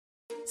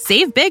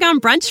Save big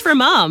on brunch for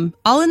mom,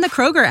 all in the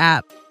Kroger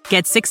app.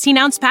 Get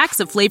 16-ounce packs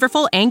of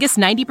flavorful Angus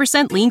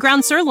 90% lean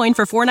ground sirloin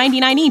for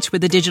 $4.99 each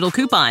with a digital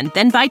coupon.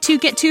 Then buy 2,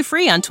 get 2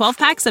 free on 12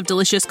 packs of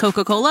delicious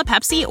Coca-Cola,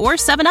 Pepsi, or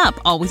 7-Up,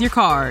 all with your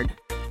card.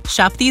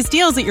 Shop these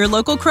deals at your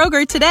local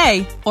Kroger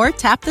today, or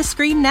tap the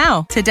screen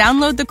now to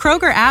download the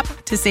Kroger app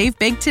to save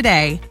big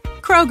today.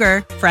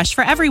 Kroger, fresh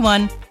for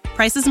everyone.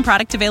 Prices and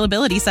product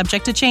availability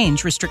subject to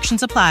change.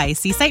 Restrictions apply.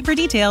 See site for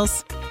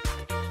details.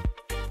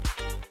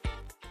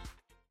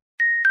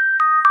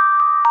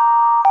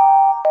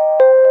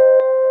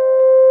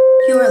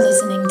 You are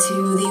listening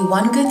to the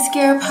One Good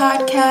Scare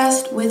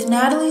podcast with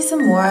Natalie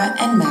Zamora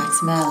and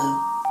Max Mallow.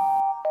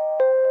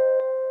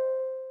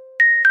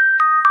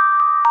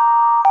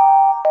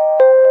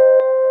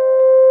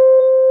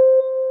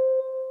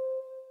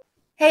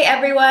 Hey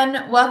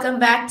everyone, welcome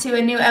back to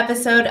a new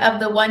episode of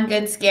the One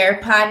Good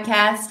Scare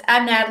podcast.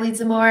 I'm Natalie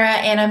Zamora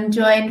and I'm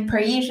joined per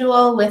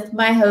usual with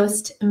my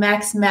host,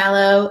 Max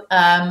Mallow.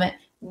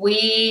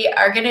 We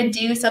are going to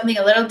do something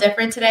a little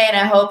different today, and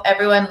I hope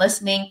everyone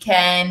listening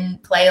can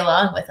play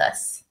along with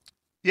us.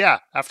 Yeah,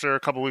 after a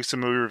couple weeks of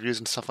movie reviews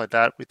and stuff like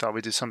that, we thought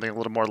we'd do something a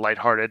little more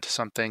lighthearted,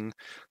 something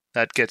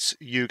that gets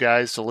you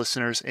guys, the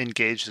listeners,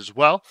 engaged as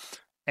well.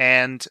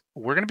 And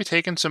we're going to be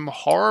taking some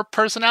horror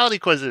personality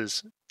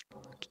quizzes.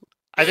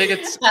 I think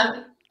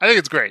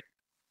it's great.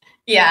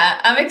 Yeah,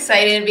 I'm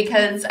excited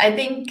because I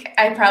think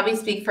I probably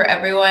speak for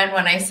everyone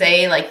when I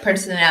say like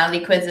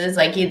personality quizzes,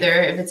 like either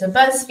if it's a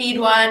BuzzFeed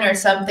one or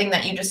something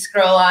that you just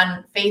scroll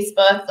on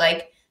Facebook,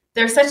 like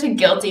they're such a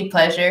guilty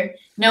pleasure.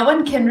 No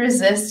one can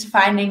resist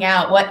finding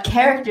out what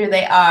character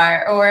they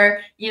are or,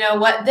 you know,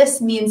 what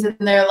this means in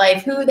their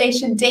life, who they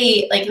should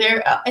date. Like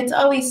it's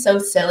always so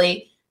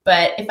silly.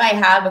 But if I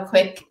have a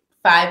quick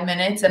 5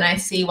 minutes and I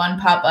see one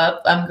pop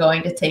up, I'm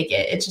going to take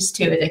it. It's just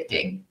too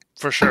addicting.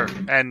 For sure.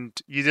 And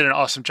you did an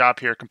awesome job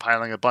here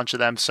compiling a bunch of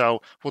them.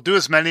 So we'll do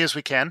as many as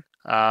we can.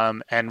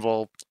 And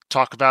we'll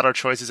talk about our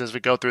choices as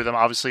we go through them.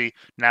 Obviously,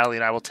 Natalie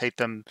and I will take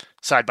them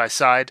side by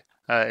side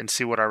and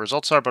see what our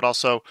results are. But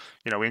also,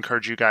 you know, we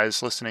encourage you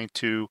guys listening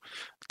to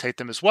take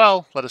them as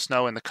well. Let us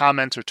know in the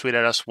comments or tweet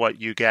at us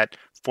what you get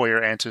for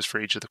your answers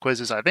for each of the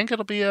quizzes. I think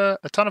it'll be a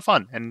ton of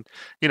fun. And,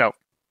 you know,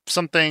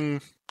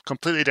 something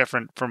completely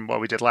different from what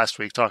we did last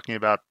week, talking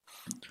about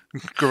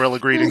gorilla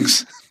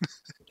greetings.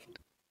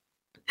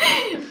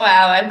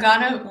 Wow, I've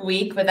gone a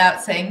week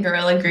without saying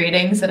gorilla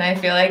greetings, and I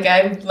feel like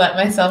I've let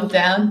myself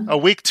down. A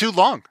week too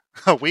long.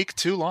 A week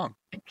too long.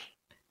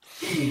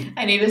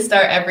 I need to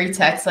start every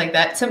text like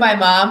that. To my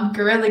mom,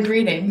 gorilla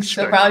greetings.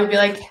 Sure. She'll probably be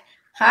like,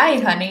 "Hi,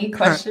 honey?"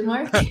 Question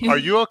mark. Are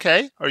you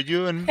okay? Are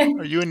you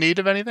in need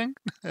of anything?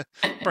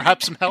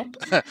 Perhaps some help?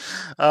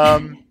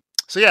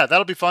 So yeah,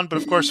 that'll be fun. But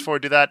of course, before we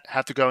do that,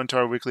 have to go into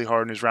our weekly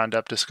horror news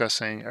roundup,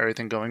 discussing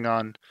everything going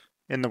on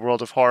in the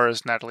world of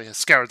horrors. Natalie has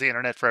scoured the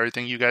internet for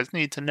everything you guys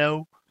need to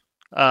know.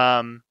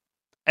 And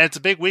it's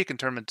a big week in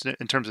terms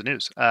of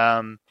news.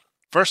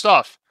 First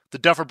off, the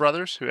Duffer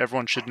Brothers, who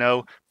everyone should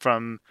know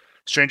from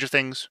Stranger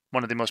Things,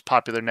 one of the most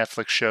popular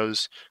Netflix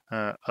shows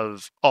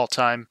of all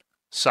time,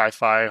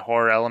 sci-fi,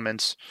 horror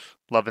elements,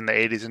 love in the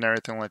 80s and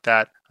everything like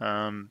that.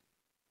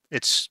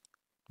 It's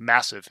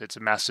massive. It's a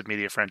massive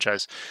media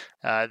franchise.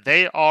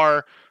 They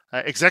are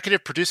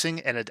executive producing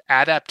an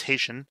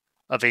adaptation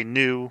of a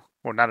new,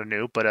 or not a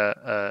new, but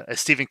a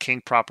Stephen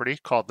King property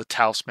called The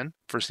Talisman,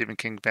 for Stephen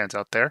King fans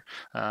out there,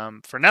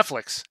 for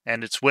Netflix.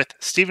 And it's with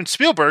Steven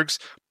Spielberg's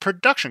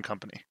production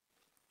company.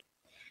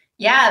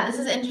 Yeah, this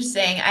is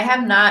interesting. I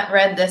have not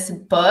read this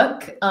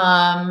book,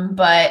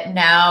 but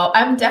now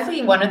I'm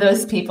definitely one of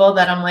those people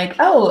that I'm like,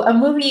 oh, a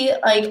movie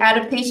like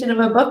adaptation of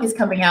a book is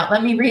coming out.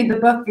 Let me read the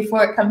book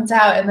before it comes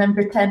out and then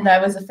pretend I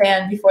was a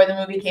fan before the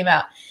movie came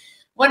out.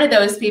 One of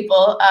those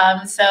people.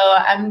 So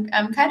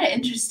I'm kind of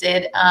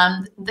interested.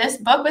 This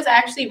book was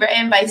actually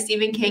written by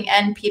Stephen King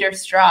and Peter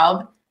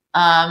Straub.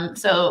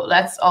 So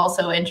that's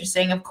also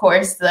interesting. Of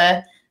course,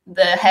 the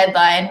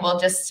headline will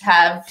just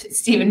have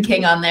Stephen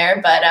King on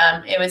there, but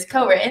it was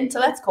co-written, so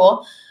that's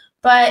cool.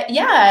 But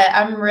yeah,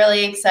 I'm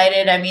really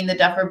excited. I mean, the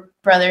Duffer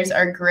Brothers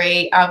are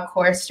great. Of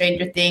course,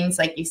 Stranger Things,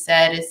 like you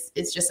said,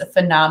 is just a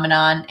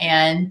phenomenon.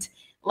 And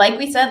like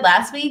we said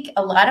last week,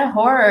 a lot of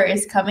horror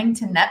is coming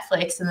to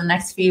Netflix in the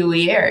next few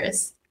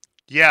years.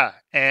 Yeah,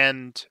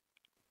 and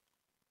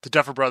the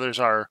Duffer Brothers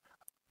are,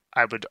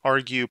 I would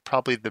argue,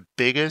 probably the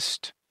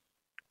biggest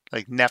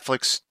like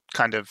Netflix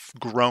kind of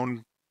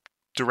grown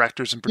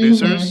directors and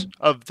producers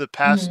of the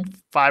past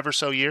 5 or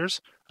so years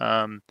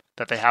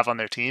that they have on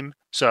their team.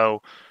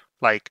 So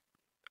like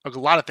a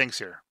lot of things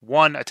here.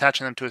 One,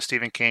 attaching them to a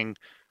Stephen King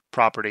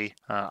property.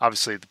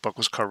 Obviously the book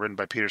was co-written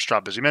by Peter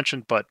Straub, as you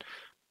mentioned, but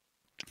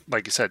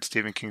like you said,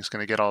 Stephen King's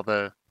going to get all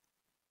the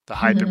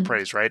hype and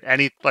praise, right?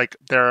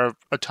 There are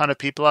a ton of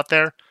people out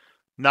there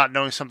not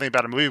knowing something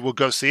about a movie will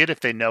go see it if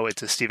they know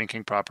it's a Stephen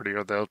King property,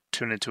 or they'll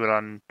tune into it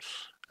on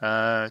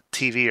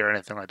TV or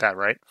anything like that,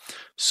 right?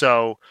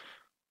 So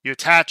you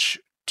attach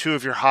two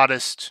of your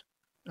hottest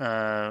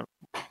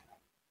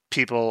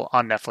people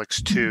on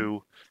Netflix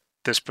to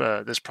this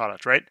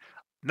product, right?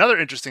 Another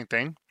interesting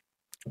thing,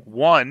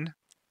 one,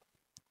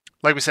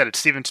 like we said, it's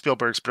Steven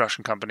Spielberg's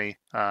production company,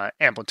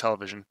 Amblin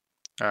Television,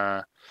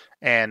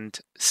 and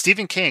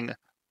Steven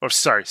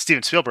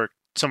Spielberg.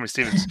 So many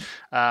Stevens.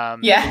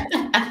 Yeah.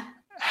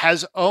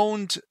 Has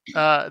owned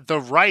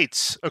the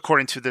rights,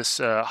 according to this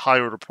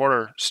Hollywood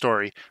Reporter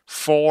story,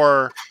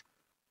 for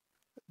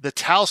The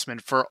Talisman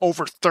for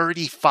over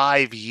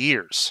 35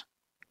 years.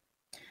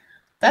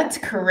 That's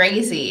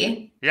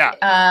crazy. Yeah.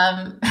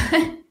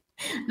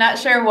 Not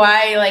sure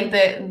why like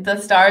the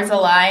stars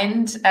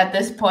aligned at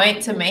this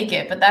point to make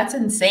it, but that's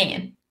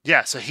insane.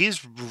 Yeah, so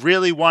he's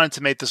really wanted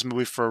to make this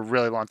movie for a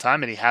really long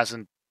time, and he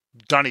hasn't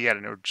done it yet,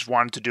 and just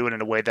wanted to do it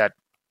in a way that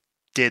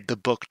did the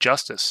book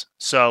justice.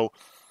 So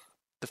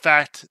the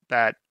fact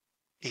that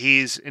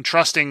he's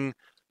entrusting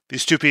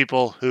these two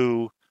people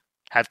who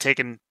have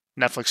taken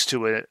Netflix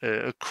to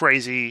a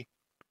crazy,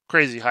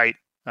 crazy height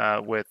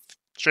with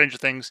Stranger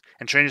Things,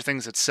 and Stranger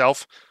Things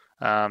itself,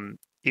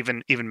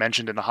 even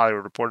mentioned in the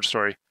Hollywood Reporter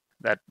story,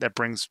 that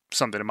brings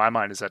something to my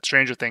mind, is that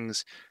Stranger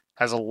Things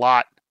has a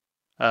lot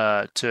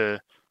to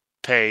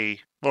pay,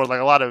 or like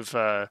a lot of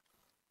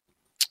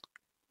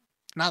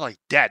not like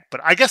debt, but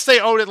I guess they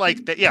owed it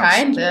like that. Yeah,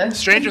 Kinda.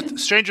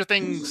 Stranger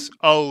Things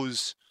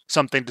owes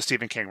something to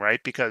Stephen King,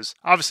 right? Because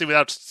obviously,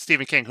 without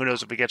Stephen King, who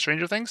knows if we get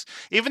Stranger Things?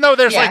 Even though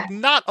there's like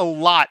not a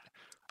lot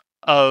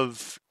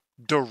of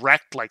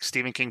direct like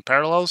Stephen King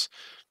parallels,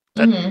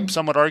 that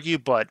some would argue,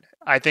 but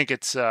I think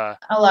it's a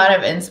lot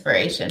of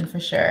inspiration for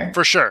sure.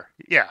 For sure,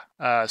 yeah.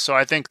 So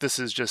I think this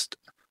is just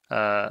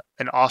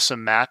an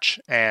awesome match,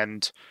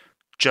 and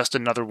just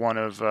another one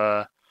of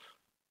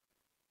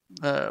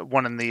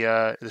one in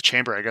the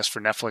chamber, I guess,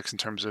 for Netflix in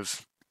terms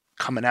of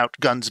coming out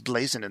guns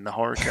blazing in the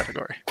horror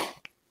category.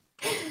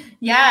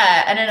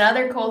 Yeah, and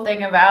another cool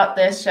thing about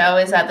this show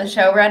is that the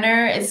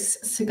showrunner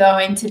is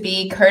going to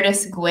be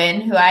Curtis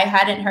Gwynn, who I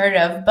hadn't heard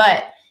of,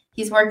 but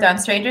he's worked on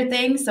Stranger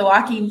Things, The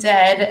Walking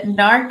Dead,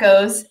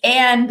 Narcos,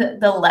 and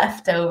The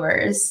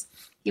Leftovers.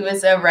 He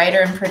was a writer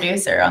and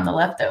producer on The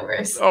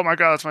Leftovers. Oh my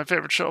god, that's my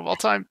favorite show of all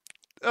time.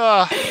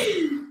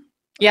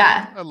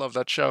 Yeah. I love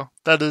that show.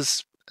 That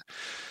is...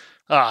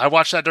 I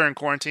watched that during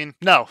quarantine.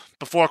 No,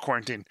 before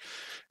quarantine.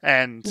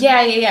 And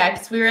Yeah,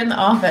 because we were in the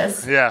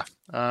office. Yeah.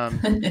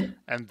 And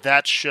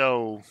that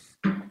show,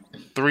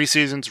 3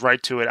 seasons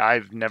right to it,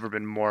 I've never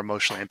been more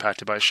emotionally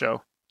impacted by a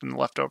show than The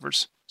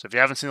Leftovers. So if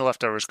you haven't seen The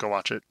Leftovers, go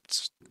watch it.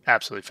 It's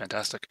absolutely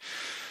fantastic.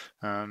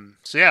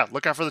 So yeah,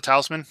 look out for The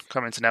Talisman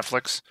coming to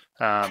Netflix.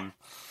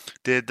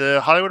 Did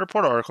the Hollywood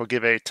Reporter article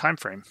give a time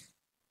frame?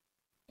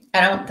 I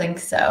don't think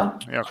so.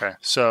 Okay,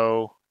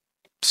 so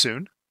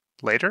soon,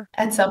 later,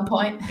 at some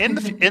point in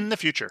the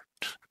future.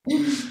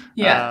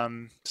 Yeah.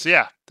 So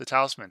yeah, The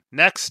Talisman.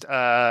 Next,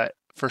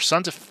 for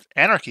Sons of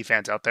Anarchy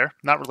fans out there,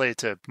 not related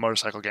to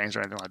motorcycle gangs or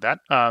anything like that,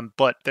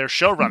 but their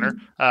showrunner,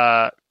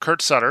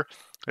 Kurt Sutter,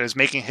 is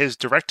making his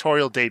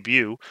directorial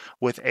debut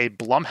with a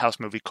Blumhouse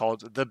movie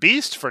called The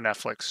Beast for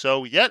Netflix.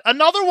 So yet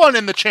another one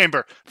in the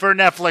chamber for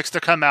Netflix to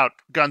come out,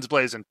 guns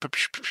blazing.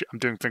 I'm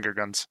doing finger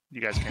guns.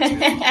 You guys can't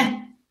see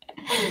it.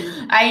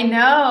 I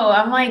know.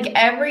 I'm like,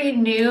 every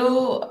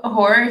new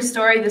horror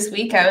story this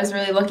week I was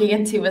really looking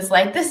into was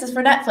like, this is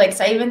for Netflix.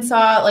 I even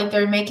saw like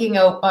they're making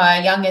a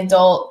young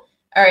adult,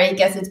 or I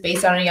guess it's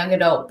based on a young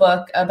adult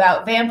book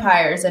about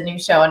vampires, a new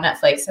show on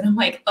Netflix. And I'm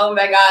like, oh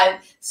my God,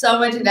 so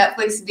much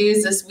Netflix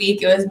news this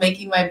week. It was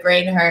making my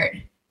brain hurt.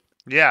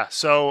 Yeah.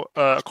 So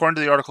according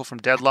to the article from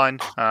Deadline,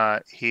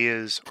 he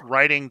is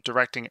writing,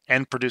 directing,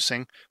 and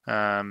producing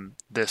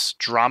this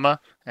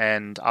drama.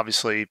 And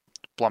obviously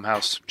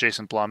Blumhouse,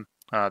 Jason Blum,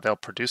 they'll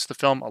produce the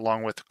film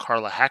along with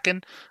Carla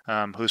Hacken,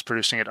 who's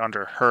producing it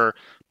under her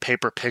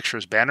Paper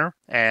Pictures banner.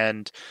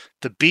 And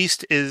The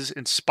Beast is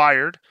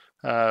inspired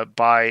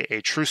by a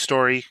true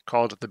story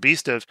called The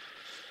Beast of,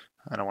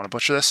 I don't want to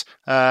butcher this,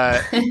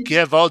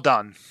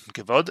 Gévaudan.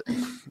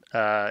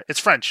 It's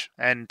French,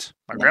 and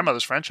my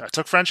grandmother's French. I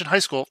took French in high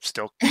school.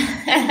 Still,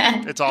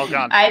 it's all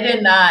gone. I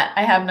did not.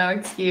 I have no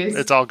excuse.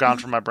 It's all gone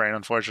from my brain,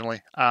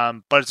 unfortunately.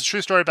 But it's a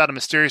true story about a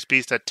mysterious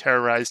beast that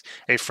terrorized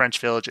a French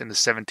village in the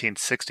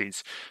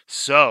 1760s.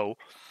 So,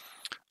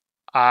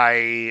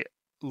 I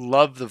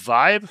love the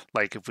vibe.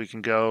 Like, if we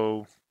can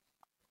go,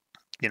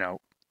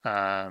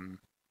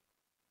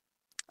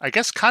 I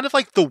guess kind of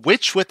like The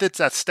Witch with its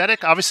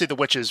aesthetic. Obviously, The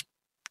Witch is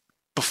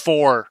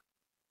before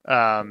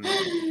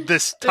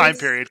this time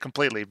period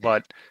completely,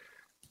 but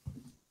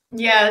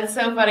yeah, it's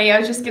so funny. I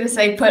was just gonna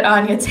say put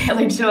Anya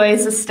Taylor-Joy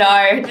as a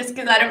star, just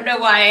because I don't know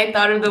why I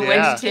thought of The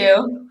Witch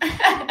too.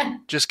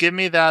 Just give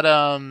me that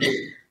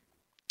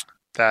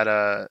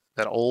that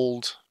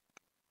old.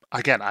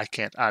 Again, I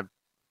can't.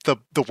 The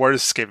word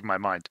is escaping my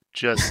mind.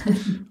 Just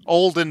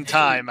olden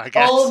time, I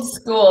guess. Old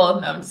school.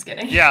 No, I'm just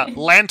kidding. Yeah,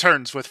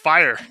 lanterns with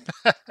fire,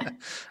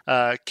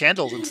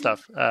 candles and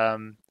stuff.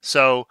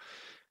 So,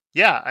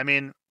 yeah, I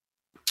mean,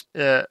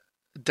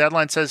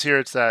 Deadline says here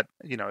it's that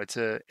it's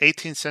a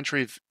 18th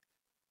century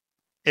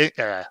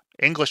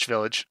English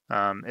village.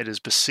 It is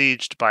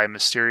besieged by a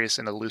mysterious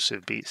and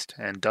elusive beast,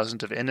 and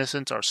dozens of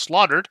innocents are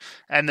slaughtered,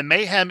 and the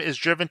mayhem is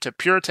driven to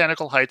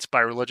puritanical heights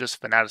by religious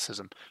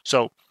fanaticism.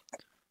 So.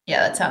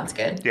 Yeah, that sounds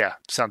good. Yeah,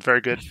 sounds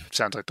very good.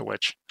 Sounds like The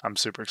Witch. I'm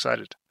super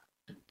excited.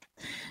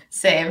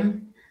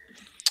 Same.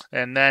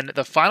 And then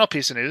the final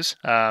piece of news,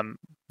 not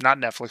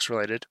Netflix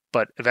related,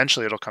 but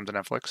eventually it'll come to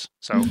Netflix.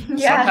 So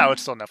Yeah. somehow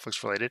it's still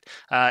Netflix related,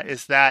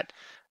 is that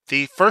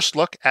the first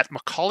look at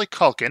Macaulay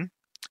Culkin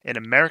in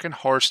American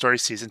Horror Story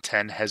Season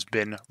 10 has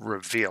been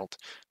revealed.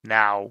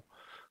 Now,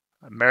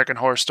 American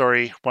Horror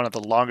Story, one of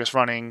the longest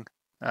running,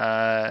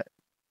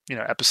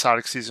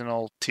 episodic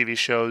seasonal TV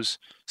shows,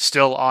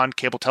 still on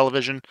cable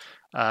television.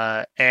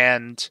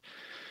 And,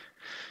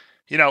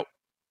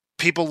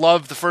 people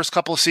loved the first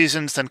couple of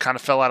seasons, then kind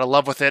of fell out of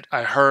love with it.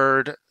 I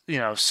heard,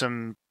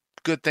 some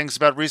good things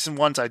about recent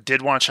ones. I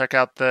did want to check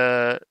out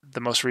the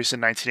most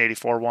recent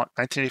 1984 one.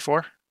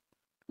 1984?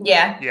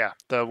 Yeah. Yeah,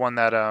 the one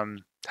that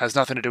has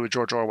nothing to do with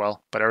George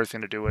Orwell, but everything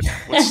to do with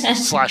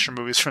slasher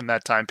movies from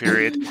that time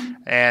period.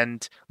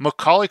 And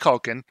Macaulay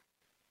Culkin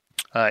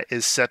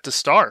is set to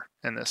star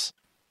in this.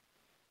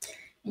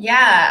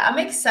 Yeah, I'm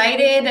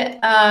excited.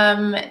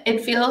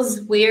 It feels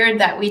weird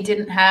that we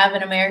didn't have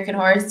an American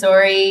Horror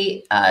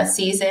Story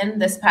season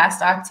this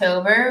past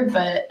October,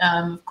 but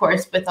of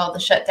course, with all the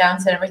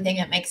shutdowns and everything,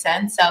 it makes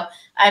sense. So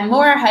I'm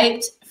more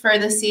hyped for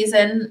the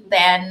season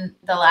than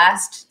the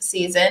last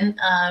season.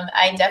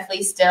 I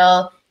definitely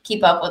still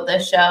keep up with the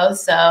show,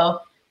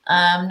 so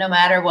no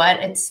matter what,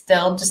 it's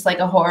still just like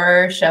a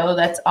horror show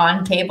that's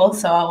on cable,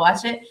 so I'll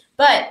watch it.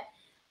 But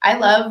I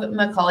love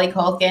Macaulay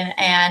Culkin,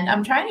 and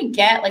I'm trying to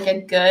get like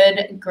a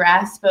good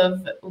grasp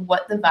of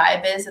what the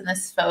vibe is in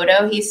this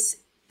photo. He's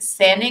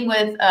standing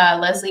with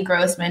Leslie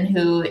Grossman,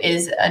 who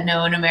is a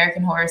known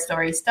American Horror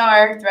Story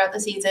star throughout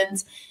the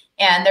seasons,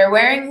 and they're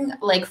wearing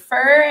like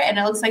fur, and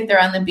it looks like they're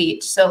on the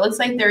beach. So it looks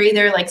like they're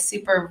either like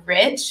super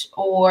rich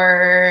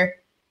or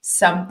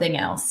something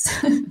else.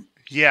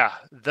 Yeah,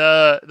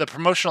 the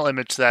promotional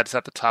image that's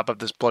at the top of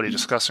this Bloody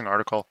Disgusting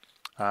article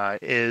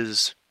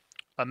is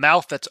a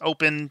mouth that's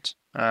opened.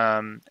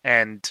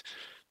 And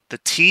the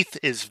teeth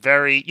is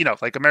very,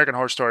 like American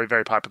Horror Story,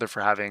 very popular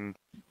for having,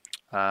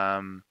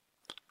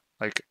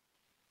 like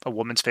a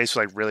woman's face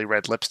with like really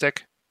red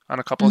lipstick on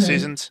a couple of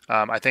seasons.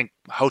 I think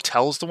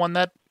Hotel's the one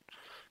that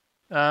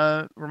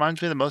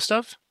reminds me the most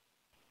of,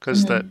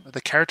 because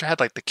the character had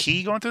like the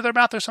key going through their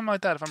mouth or something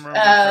like that, if I'm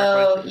remembering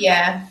correctly. Oh,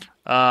 yeah.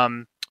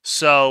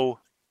 So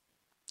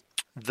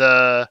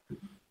the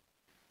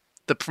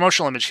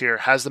promotional image here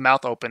has the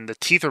mouth open. The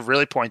teeth are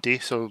really pointy,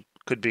 so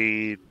could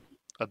be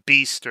a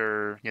beast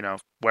or,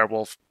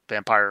 werewolf,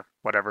 vampire,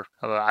 whatever.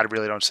 Although I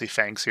really don't see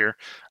fangs here.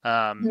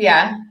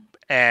 Yeah.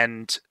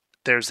 And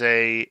there's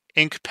a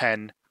ink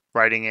pen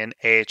writing in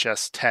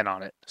AHS 10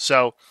 on it.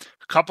 So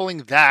coupling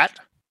that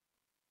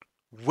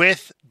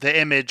with the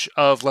image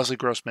of Leslie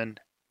Grossman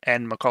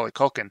and Macaulay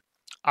Culkin,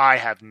 I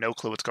have no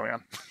clue what's going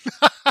on.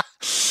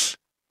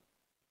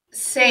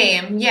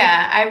 Same.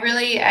 Yeah.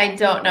 I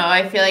don't know.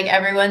 I feel like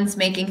everyone's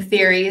making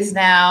theories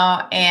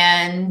now.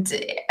 And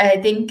I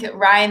think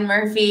Ryan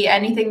Murphy,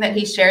 anything that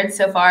he shared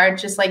so far,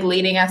 just like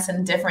leading us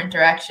in different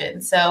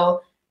directions.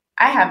 So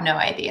I have no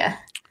idea.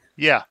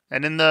 Yeah.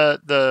 And in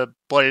the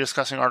Bloody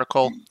Disgusting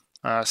article,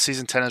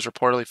 season 10 is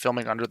reportedly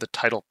filming under the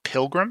title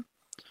Pilgrim,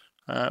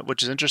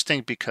 which is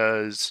interesting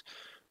because,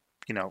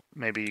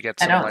 maybe you get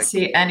some, I don't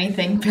see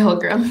anything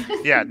Pilgrim.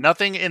 Yeah,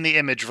 nothing in the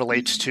image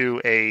relates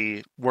to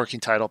a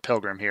working title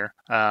Pilgrim here.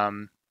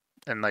 And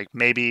like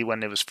maybe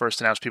when it was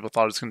first announced, people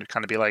thought it was going to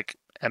kind of be like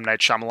M.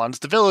 Night Shyamalan's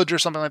The Village or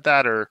something like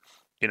that, or,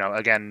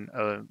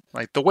 again,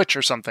 like The Witch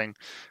or something.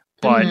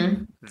 But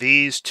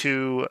these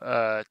two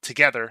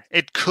together,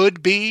 it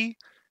could be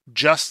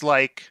just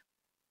like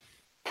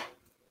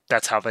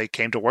that's how they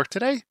came to work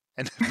today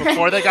and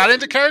before they got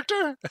into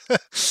character.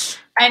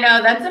 I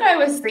know, that's what I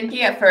was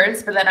thinking at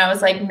first, but then I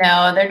was like,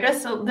 no,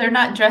 they're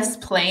not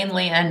dressed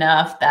plainly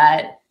enough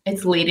that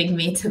it's leading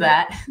me to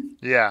that.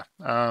 Yeah.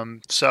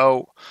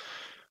 So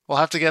we'll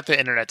have to get the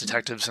internet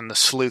detectives and the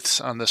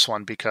sleuths on this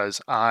one,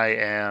 because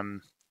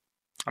I'm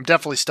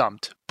definitely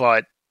stumped,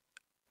 but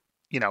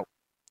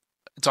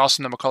it's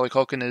awesome that Macaulay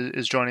Culkin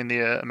is joining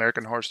the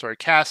American Horror Story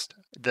cast.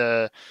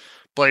 The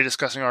Bloody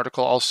Disgusting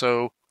article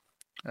also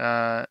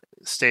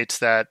states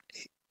that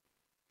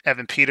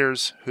Evan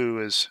Peters, who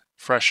is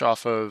fresh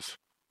off of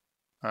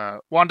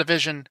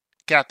WandaVision,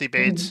 Kathy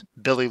Bates,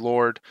 Billy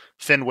Lord,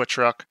 Finn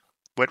Whitrock,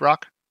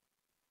 Whitrock,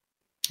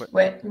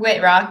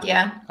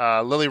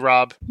 yeah. Lily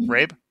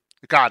Rabe,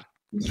 God,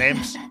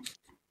 names.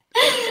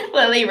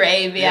 Lily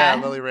Rabe, yeah.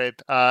 Yeah, Lily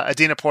Rabe.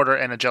 Adina Porter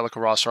and Angelica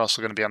Ross are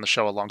also going to be on the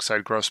show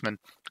alongside Grossman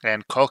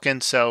and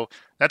Culkin, so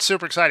that's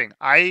super exciting.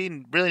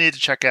 I really need to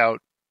check out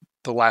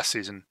the last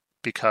season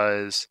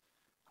because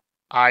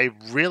I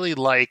really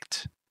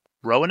liked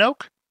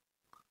Roanoke.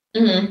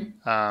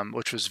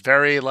 Which was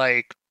very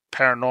like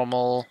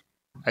Paranormal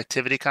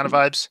Activity kind of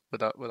vibes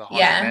with a haunted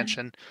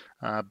mansion.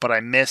 But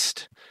I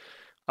missed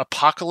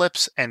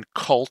Apocalypse and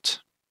Cult.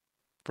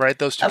 Right,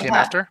 those two came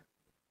after.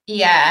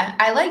 Yeah,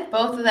 I like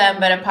both of them,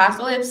 but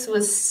Apocalypse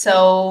was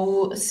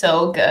so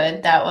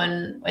good. That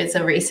one is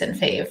a recent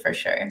fave for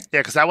sure.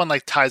 Yeah, because that one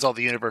like ties all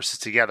the universes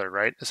together,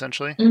 right?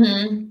 Essentially.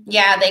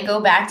 Yeah, they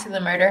go back to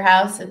the murder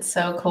house. It's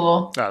so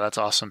cool. Oh, that's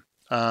awesome.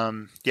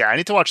 Yeah, I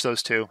need to watch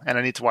those two, and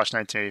I need to watch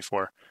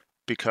 1984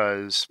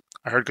 because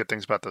I heard good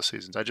things about those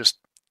seasons. I just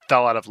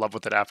fell out of love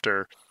with it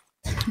after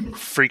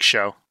Freak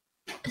Show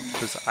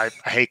because I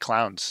hate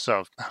clowns,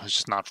 so that was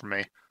just not for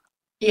me.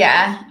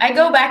 Yeah, I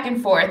go back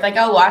and forth. Like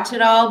I'll watch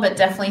it all, but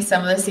definitely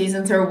some of the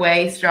seasons are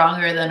way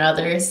stronger than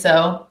others.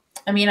 So,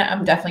 I mean,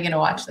 I'm definitely going to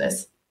watch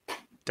this.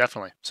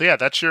 Definitely. So yeah,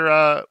 that's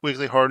your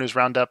weekly horror news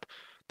roundup.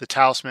 The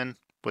Talisman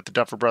with the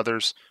Duffer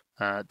Brothers,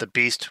 The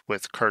Beast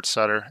with Kurt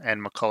Sutter,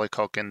 and Macaulay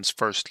Culkin's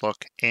first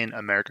look in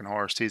American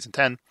Horror Season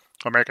 10,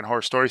 or American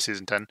Horror Story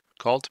Season 10,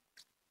 called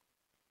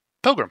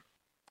Pilgrim,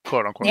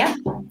 quote unquote. Yeah.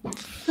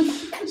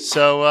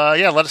 So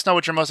yeah, let us know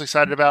what you're most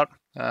excited about,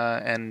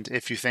 and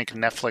if you think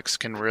Netflix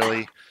can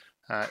really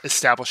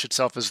establish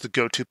itself as the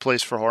go-to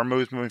place for horror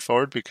movies moving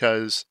forward,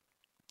 because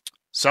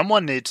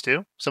someone needs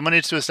to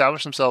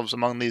establish themselves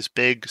among these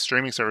big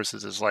streaming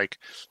services as like,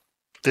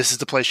 this is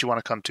the place you want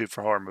to come to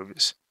for horror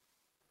movies.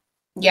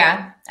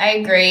 Yeah, I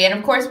agree. And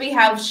of course we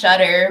have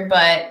Shudder,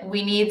 but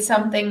we need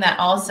something that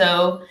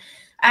also,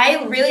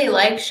 I really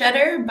like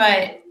Shudder,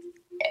 but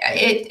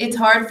it's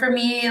hard for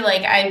me.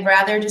 Like I'd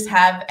rather just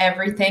have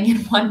everything in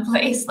one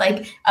place,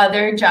 like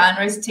other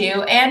genres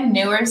too, and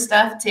newer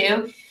stuff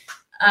too.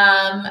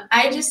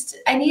 I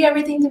need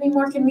everything to be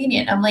more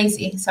convenient. I'm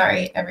lazy.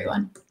 Sorry,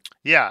 everyone.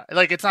 Yeah,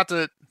 like it's not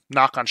to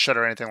knock on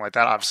Shudder or anything like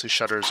that. Obviously,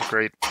 Shudder is a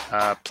great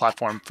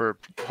platform for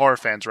horror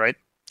fans, right?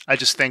 I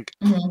just think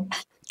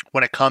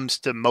when it comes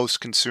to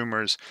most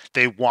consumers,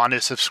 they want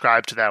to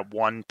subscribe to that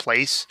one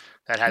place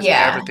that has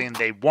everything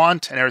they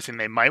want and everything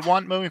they might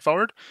want moving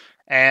forward.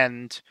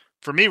 And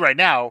for me right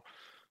now,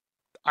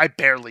 I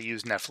barely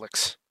use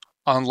Netflix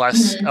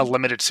unless a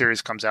limited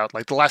series comes out.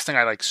 Like the last thing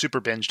I like super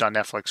binged on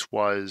Netflix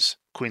was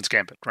Queen's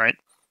Gambit, right?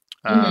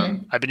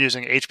 I've been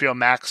using HBO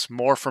Max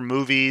more for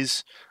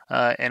movies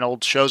and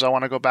old shows I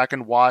want to go back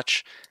and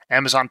watch.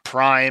 Amazon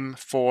Prime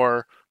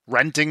for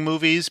renting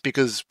movies,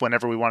 because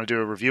whenever we want to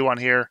do a review on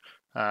here,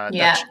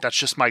 that's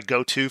just my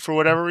go-to for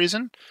whatever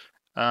reason.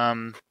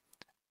 And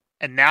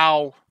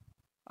now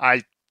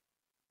I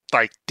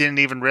didn't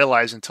even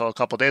realize until a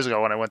couple days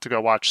ago when I went to go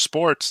watch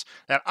sports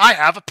that I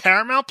have a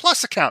Paramount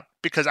Plus account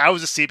because I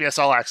was a CBS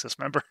All Access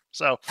member.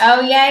 So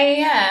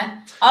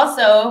yeah.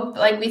 Also,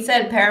 like we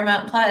said,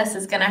 Paramount Plus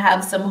is going to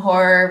have some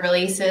horror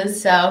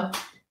releases, so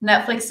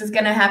Netflix is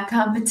going to have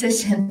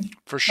competition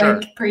for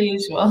sure, like per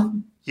usual.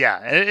 Yeah,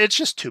 it's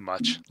just too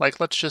much. Like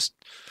let's just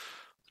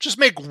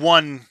make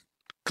one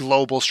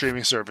global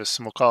streaming service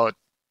and we'll call it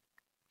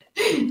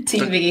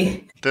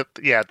TV.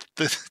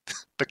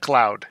 The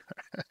cloud.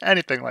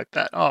 Anything like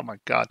that. Oh my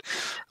god.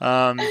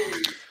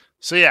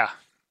 So yeah,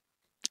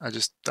 I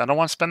don't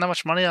want to spend that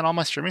much money on all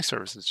my streaming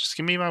services. Just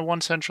give me my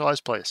one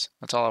centralized place.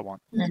 That's all I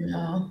want. I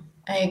know.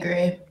 I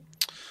agree.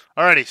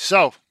 Alrighty,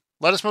 so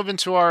let us move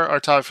into our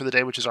topic for the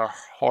day, which is our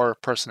horror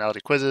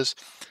personality quizzes.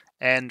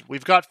 And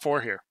we've got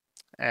 4 here.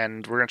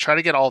 And we're going to try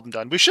to get all of them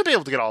done. We should be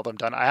able to get all of them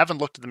done. I haven't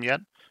looked at them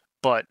yet,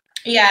 but...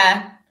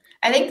 Yeah.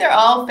 I think they're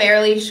all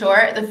fairly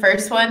short. The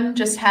first one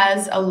just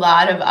has a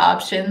lot of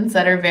options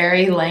that are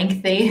very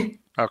lengthy.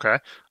 Okay.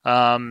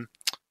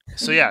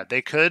 So yeah,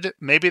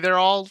 maybe they're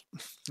all,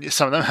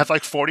 some of them have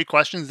like 40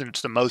 questions and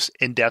it's the most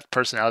in-depth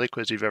personality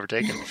quiz you've ever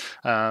taken.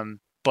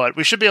 But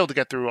we should be able to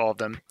get through all of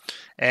them.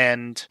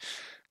 And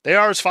they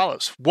are as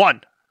follows.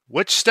 1,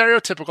 which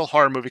stereotypical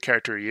horror movie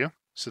character are you?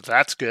 So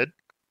that's good.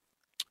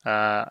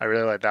 I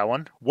really like that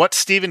one. What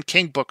Stephen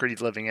King book are you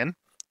living in?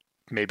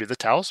 Maybe The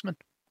Talisman.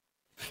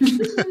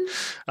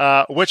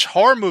 Which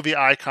horror movie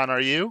icon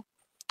are you?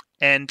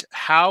 And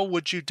how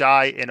would you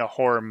die in a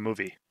horror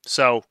movie?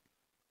 So,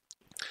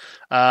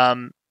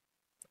 can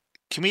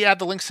we add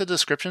the links to the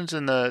descriptions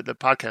in the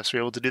podcast? Are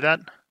you able to do that?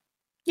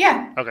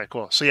 Yeah. Okay,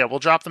 cool. So yeah, we'll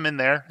drop them in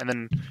there, and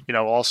then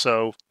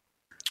also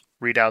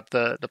read out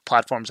the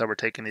platforms that we're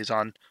taking these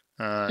on,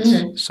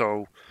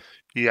 so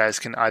you guys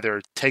can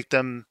either take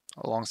them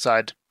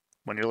alongside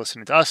when you're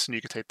listening to us, and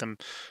you can take them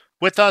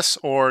with us,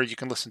 or you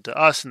can listen to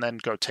us and then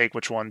go take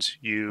which ones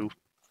you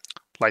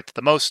liked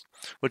the most,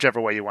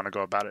 whichever way you want to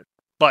go about it.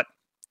 But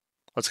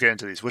let's get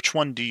into these. Which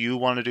one do you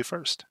want to do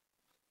first?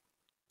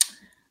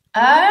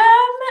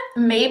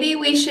 Maybe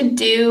we should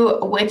do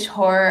which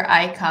horror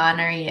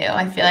icon are you?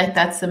 I feel like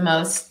that's the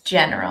most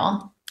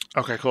general.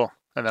 Okay, cool.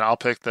 And then I'll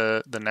pick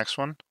the next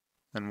one,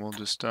 and we'll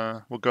just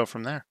we'll go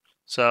from there.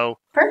 So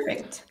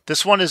perfect.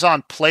 This one is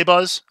on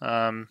Playbuzz.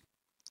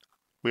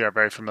 We are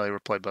very familiar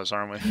with Playbuzz,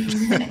 aren't we?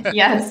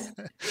 Yes.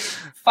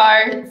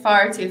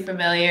 Far too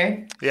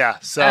familiar. Yeah.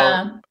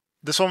 So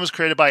this one was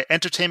created by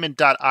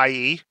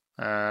entertainment.ie,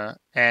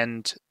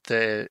 and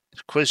the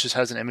quiz just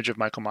has an image of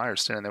Michael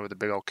Myers standing there with a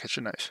big old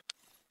kitchen knife.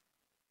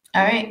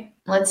 All right.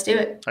 Let's do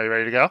it. Are you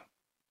ready to go?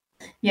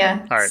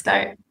 Yeah. All right.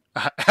 Start.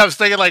 I was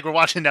thinking like we're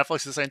watching Netflix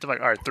at the same time. Like,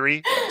 all right,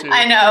 3, 2,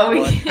 I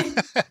know.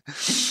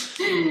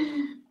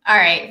 All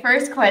right,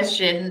 first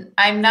question.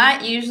 I'm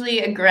not usually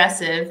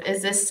aggressive.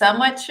 Is this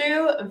somewhat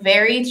true,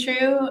 very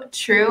true,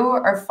 true,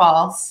 or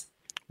false?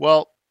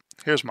 Well,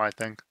 here's my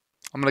thing.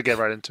 I'm going to get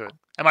right into it.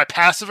 Am I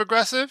passive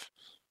aggressive?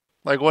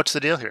 Like, what's the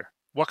deal here?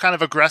 What kind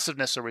of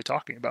aggressiveness are we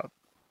talking about?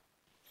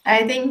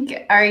 I think,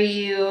 are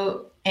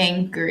you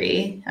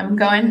angry? I'm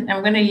going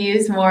to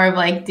use more of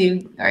like,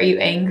 are you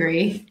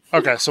angry?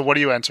 Okay, so what are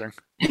you answering?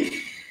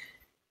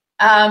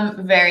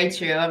 Very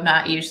true. I'm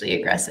not usually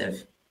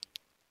aggressive.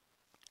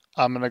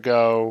 I'm going to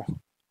go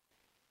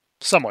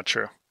somewhat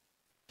true.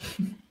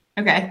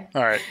 Okay.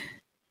 All right.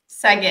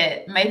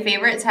 Second, my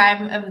favorite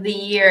time of the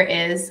year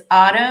is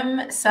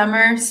autumn,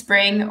 summer,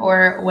 spring,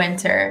 or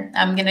winter.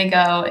 I'm going to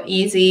go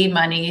easy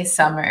money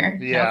summer.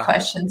 Yeah. No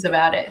questions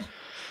about it.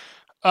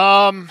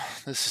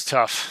 This is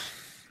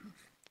tough.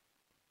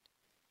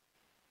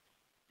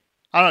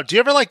 I don't know. Do you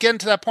ever like get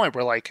into that point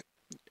where like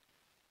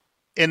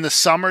in the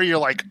summer you're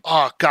like,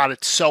 oh God,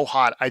 it's so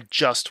hot. I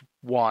just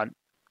want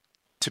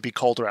to be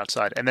colder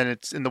outside. And then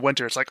it's in the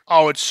winter, it's like,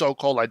 oh, it's so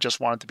cold. I just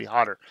want it to be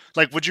hotter.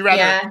 Like, would you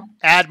rather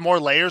add more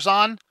layers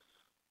on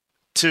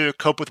to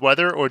cope with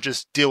weather or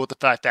just deal with the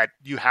fact that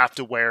you have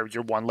to wear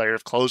your one layer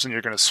of clothes and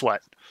you're going to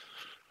sweat?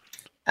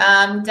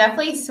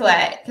 Definitely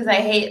sweat because I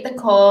hate the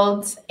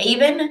cold.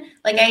 Even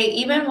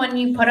when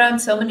you put on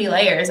so many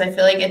layers, I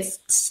feel like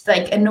it's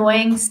like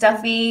annoying,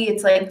 stuffy.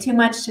 It's like too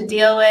much to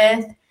deal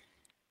with.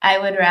 I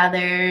would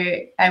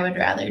rather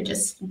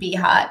just be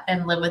hot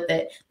and live with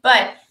it.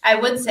 But I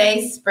would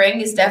say spring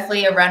is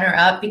definitely a runner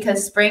up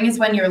because spring is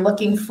when you're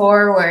looking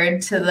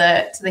forward to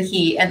the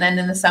heat, and then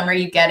in the summer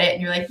you get it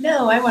and you're like,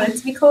 no, I want it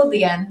to be cold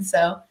again.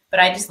 So, but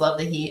I just love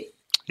the heat.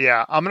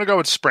 Yeah, I'm gonna go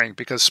with spring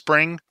because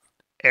spring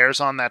airs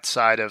on that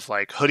side of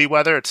like hoodie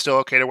weather. It's still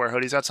okay to wear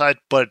hoodies outside,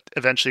 but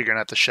eventually you're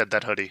gonna have to shed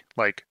that hoodie.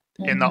 Like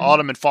in the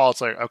autumn and fall,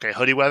 it's like okay,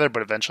 hoodie weather,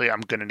 but eventually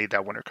I'm gonna need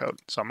that winter coat.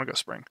 So I'm gonna go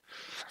spring.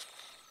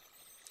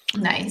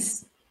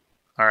 Nice.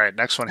 All right,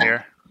 next one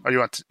here. Oh, do you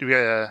want to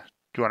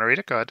read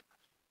it? Go ahead.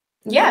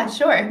 Yeah,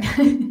 sure.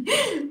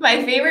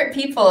 My favorite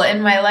people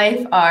in my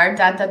life are ...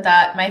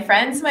 my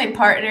friends, my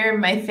partner,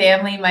 my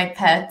family, my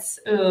pets.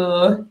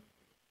 Ooh.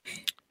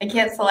 I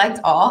can't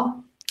select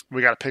all.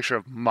 We got a picture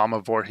of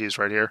Mama Voorhees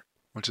right here,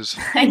 which is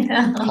I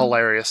know.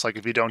 hilarious. Like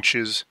if you don't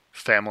choose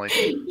family,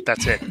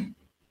 that's it.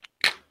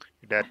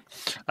 You're dead.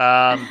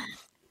 I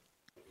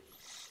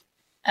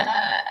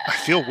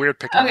feel weird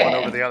picking one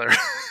over the other.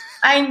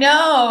 I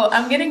know.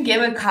 I'm going to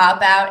give a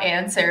cop-out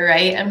answer,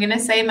 right? I'm going to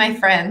say my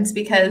friends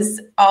because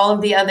all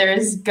of the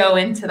others go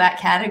into that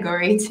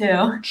category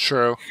too.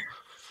 True.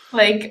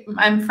 Like,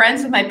 I'm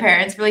friends with my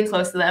parents, really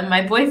close to them.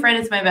 My boyfriend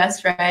is my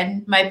best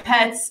friend. My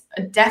pets,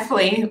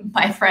 definitely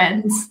my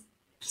friends.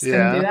 Just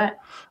gonna do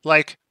that.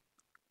 Like,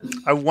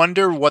 I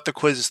wonder what the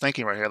quiz is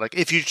thinking right here. Like,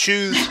 if you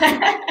choose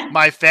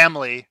my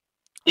family,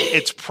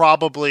 it's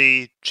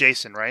probably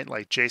Jason, right?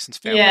 Like, Jason's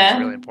family is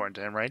really important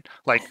to him, right?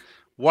 Like,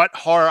 what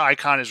horror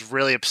icon is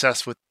really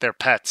obsessed with their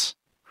pets?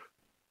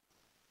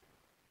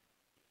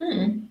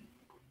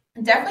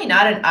 Definitely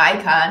not an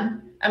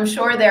icon. I'm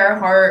sure there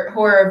are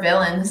horror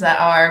villains that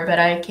are, but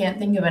I can't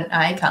think of an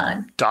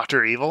icon.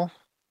 Dr. Evil?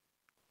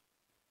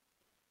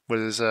 With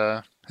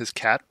his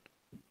cat?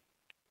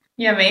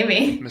 Yeah,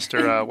 maybe.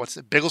 Mr. What's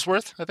it?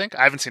 Bigglesworth, I think?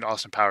 I haven't seen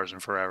Austin Powers in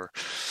forever.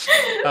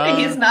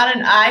 He's not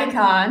an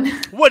icon.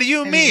 What do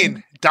you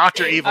mean?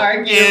 Dr. Evil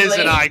is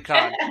an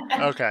icon.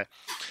 Okay.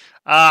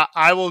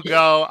 I'm going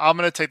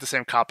to take the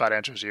same cop-out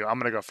answer as you. I'm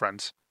going to go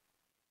friends.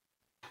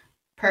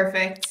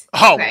 Perfect.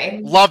 Oh, okay.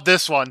 Love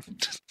this one.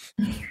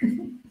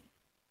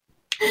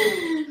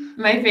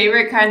 My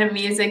favorite kind of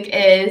music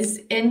is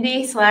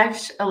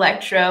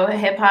indie/electro,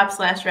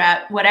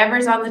 hip-hop/rap,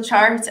 whatever's on the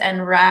charts,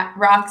 and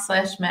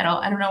rock/metal.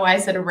 I don't know why I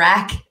said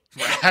rack.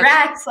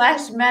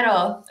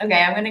 Rack/metal.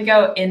 Okay, I'm going to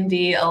go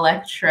indie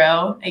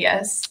electro, I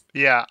guess.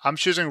 Yeah, I'm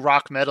choosing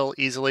rock metal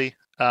easily.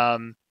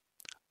 I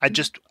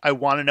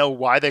want to know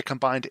why they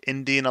combined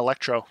indie and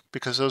electro,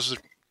 because those are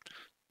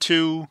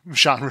two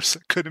genres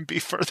that couldn't be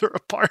further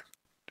apart.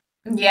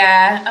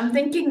 Yeah, I'm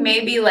thinking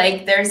maybe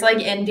like there's like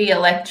indie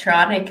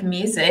electronic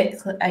music,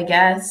 I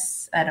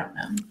guess. I don't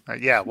know.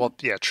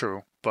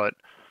 True. But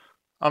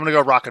I'm going to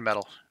go rock and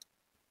metal.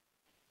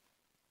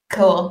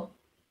 Cool.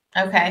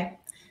 Okay.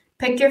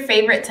 Pick your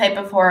favorite type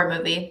of horror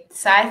movie.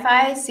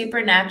 Sci-fi,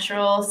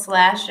 supernatural,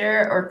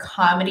 slasher, or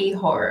comedy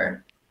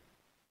horror.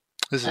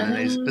 This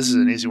is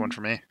an easy one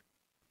for me.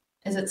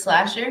 Is it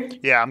slasher?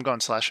 Yeah, I'm going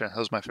slasher.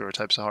 Those are my favorite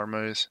types of horror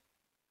movies.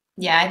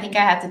 Yeah, I think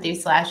I have to do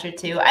slasher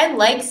too. I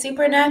like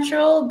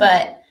supernatural,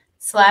 but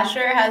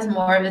slasher has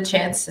more of a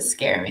chance to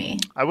scare me.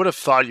 I would have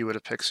thought you would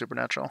have picked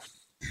supernatural.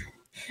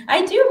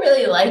 I do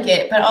really like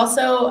it, but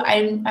also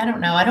I don't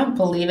know. I don't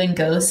believe in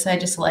ghosts. I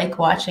just like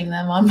watching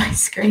them on my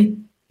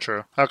screen.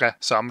 True. Okay,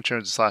 so I'm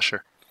choosing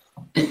slasher.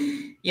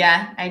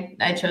 Yeah,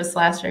 I chose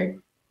slasher.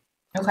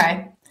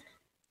 Okay.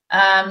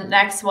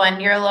 Next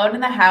one. You're alone in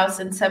the house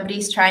and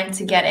somebody's trying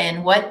to get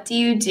in. What do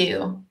you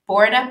do?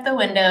 Board up the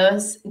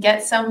windows,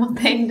 get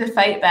something to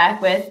fight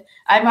back with.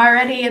 I'm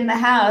already in the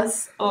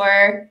house,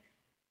 or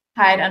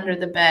hide under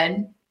the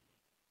bed.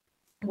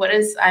 What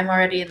is I'm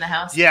already in the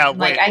house? Yeah,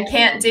 Like, wait. I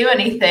can't do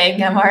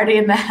anything. I'm already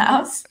in the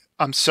house.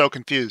 I'm so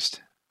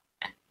confused.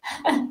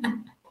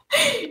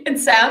 It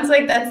sounds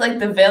like that's like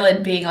the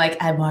villain being like,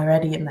 I'm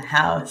already in the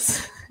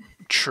house.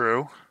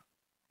 True.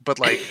 But,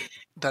 like,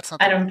 that's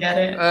not... I don't get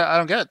it. I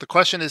don't get it. The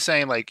question is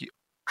saying, like...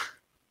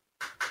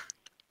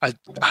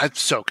 I'm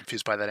so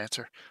confused by that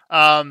answer.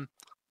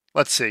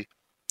 Let's see.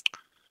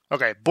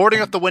 Okay,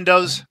 boarding up the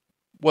windows.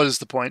 What is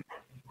the point?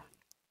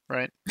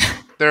 Right?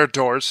 There are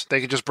doors.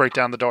 They can just break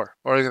down the door.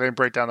 Or they can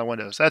break down the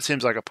windows. That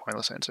seems like a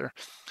pointless answer.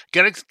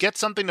 Get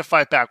something to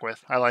fight back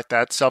with. I like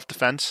that.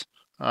 Self-defense.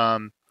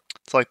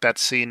 It's like that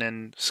scene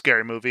in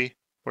Scary Movie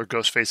where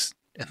Ghostface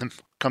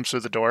comes through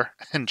the door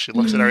and she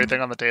looks at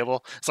everything on the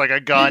table. It's like a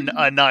gun,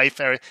 a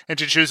knife, and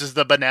she chooses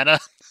the banana.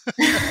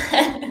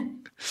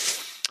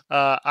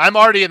 I'm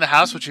already in the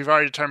house, which we've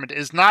already determined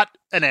is not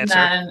an answer.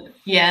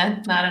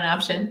 Not an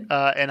option.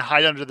 And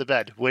hide under the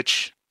bed,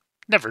 which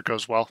never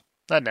goes well.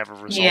 That never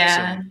results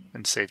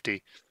in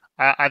safety.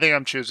 I think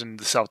I'm choosing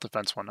the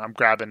self-defense one. I'm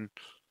grabbing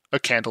a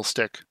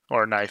candlestick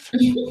or a knife.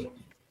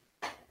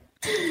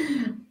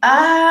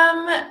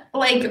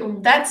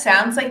 Like that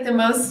sounds like the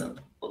most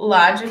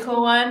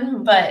logical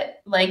one,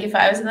 but like if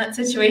I was in that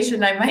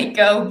situation, I might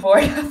go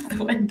board up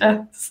the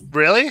windows.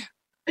 Really?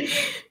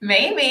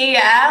 Maybe,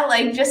 yeah.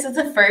 Like just as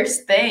a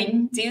first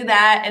thing, do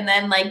that, and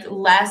then like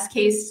last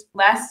case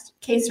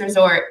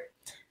resort,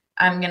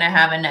 I'm gonna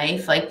have a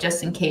knife, like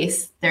just in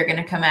case they're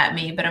gonna come at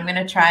me. But I'm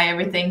gonna try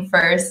everything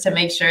first to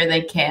make sure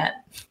they can't.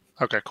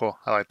 Okay, cool.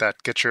 I like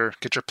that. Get your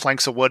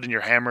planks of wood and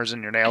your hammers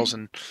and your nails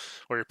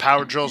or your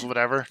power drills,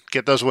 whatever.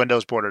 Get those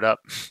windows boarded up.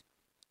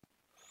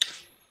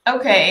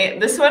 Okay,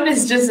 this one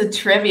is just a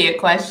trivia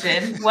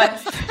question. What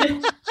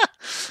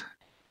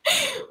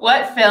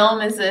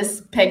film is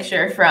this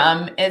picture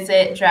from? Is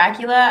it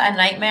Dracula, A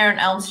Nightmare on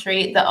Elm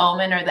Street, The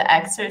Omen, or The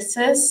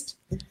Exorcist?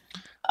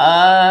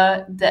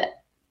 The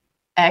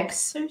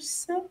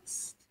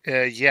Exorcist?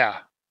 Yeah.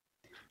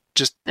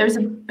 Just there's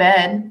a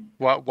bed.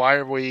 Why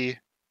are we?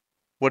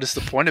 What is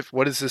the point of?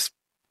 What is this?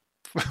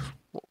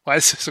 Why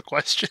is this a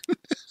question?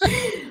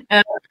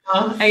 I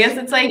guess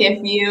it's like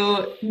if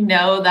you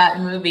know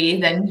that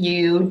movie, then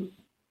you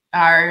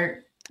are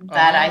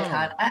that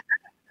icon.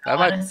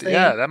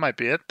 That might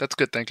be it. That's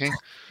good thinking.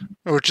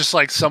 Or just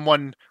like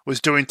someone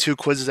was doing two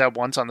quizzes at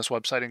once on this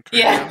website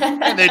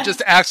and they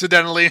just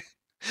accidentally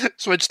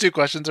switched two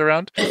questions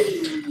around.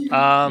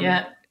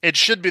 It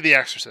should be The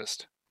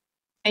Exorcist.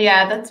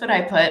 Yeah, that's what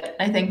I put.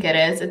 I think it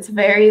is. It's a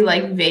very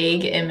like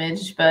vague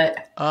image,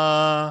 but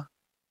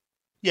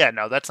yeah,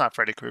 no, that's not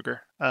Freddy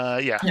Krueger.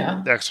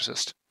 The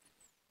Exorcist.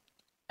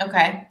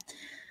 Okay.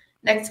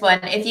 Next one.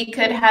 If you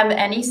could have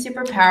any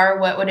superpower,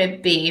 what would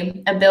it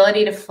be?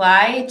 Ability to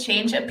fly,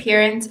 change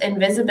appearance,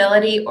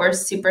 invisibility, or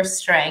super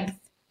strength?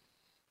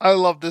 I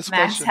love this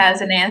question. Max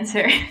has an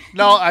answer.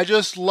 No, I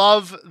just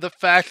love the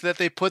fact that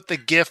they put the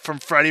gif from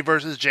Freddy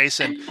vs.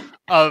 Jason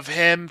of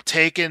him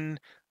taking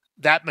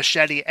that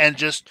machete and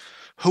just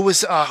who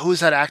is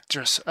that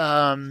actress?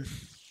 I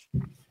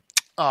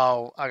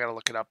gotta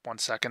look it up 1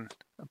 second.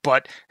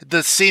 But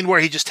the scene where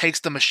he just takes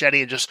the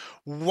machete and just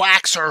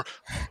whacks her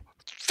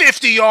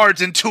 50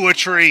 yards into a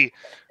tree.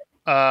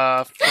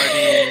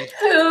 Freddie.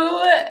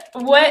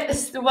 What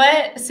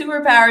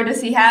superpower does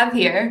he have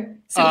here?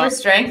 Super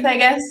strength, I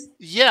guess.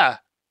 Yeah.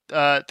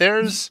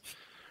 There's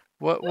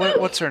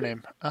what's her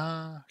name?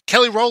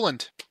 Kelly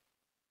Rowland.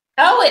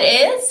 Oh, it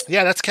is?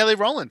 Yeah, that's Kelly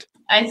Rowland.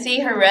 I see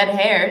her red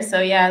hair, so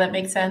yeah, that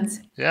makes sense.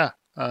 Yeah.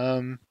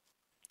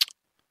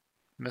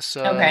 Miss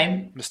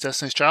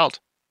Destiny's Child.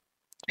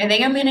 I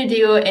think I'm gonna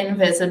do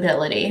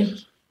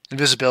invisibility.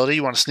 Invisibility?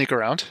 You want to sneak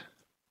around?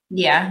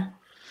 Yeah.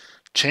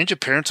 Change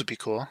appearance would be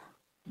cool.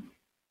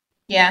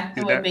 Yeah,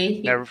 it would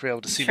be. Never be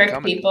able to see trick me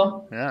coming.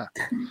 People. Yeah.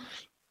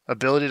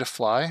 Ability to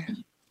fly.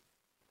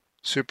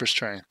 Super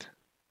strength.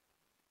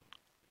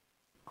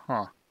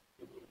 Huh.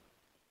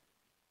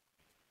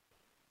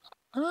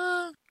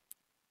 I'm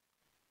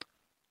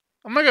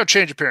gonna go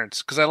change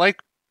appearance because I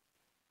like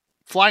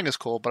flying is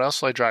cool, but I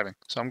also like driving,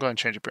 so I'm going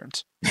to change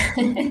appearance.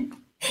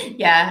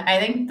 Yeah, I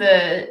think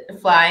the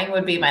flying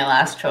would be my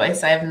last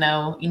choice. I have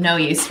no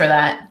use for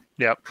that.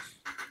 Yep.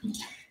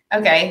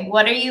 Okay,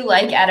 what are you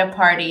like at a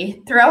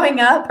party? Throwing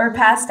up or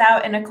passed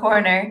out in a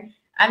corner?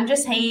 I'm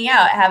just hanging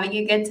out, having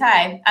a good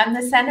time. I'm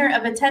the center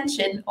of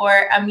attention,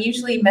 or I'm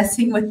usually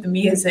messing with the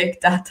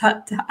music. ...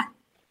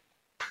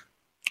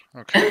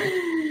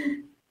 Okay.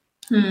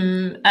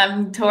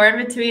 I'm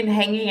torn between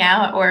hanging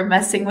out or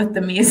messing with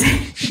the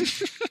music.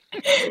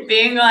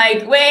 Being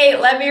like, wait,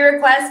 let me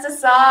request a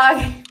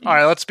song. All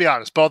right, let's be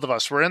honest. Both of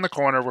us, we're in the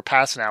corner. We're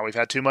passing out. We've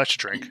had too much to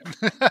drink.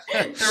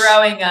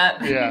 Throwing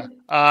up. Yeah.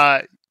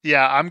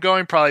 Yeah, I'm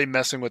going probably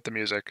messing with the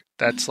music.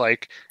 That's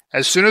like,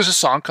 as soon as a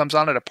song comes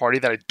on at a party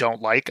that I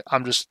don't like,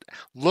 I'm just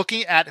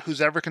looking at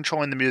who's ever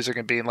controlling the music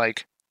and being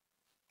like,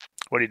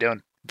 what are you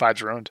doing?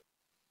 Vibes ruined.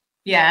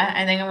 Yeah,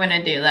 I think I'm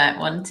gonna do that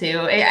one too.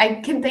 I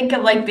can think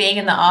of like being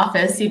in the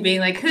office, you being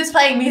like, "Who's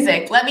playing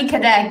music? Let me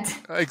connect."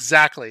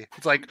 Exactly.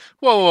 It's like,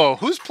 whoa,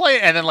 who's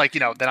playing? And then like,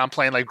 then I'm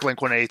playing like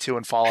Blink-182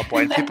 and Fall Out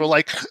Boy, and people are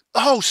like,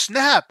 oh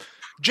snap,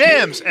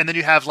 jams. And then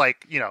you have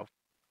like,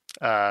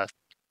 uh,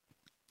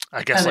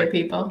 I guess Other like,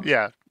 people.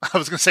 yeah, I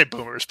was gonna say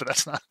boomers, but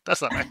that's not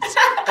nice,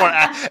 or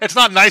it's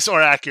not nice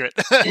or accurate.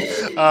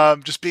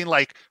 Just being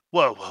like,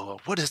 whoa,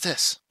 what is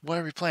this? Why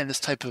are we playing this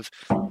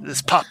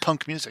pop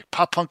punk music?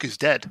 Pop punk is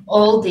dead.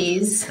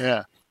 Oldies.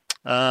 Yeah.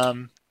 All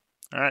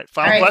right, All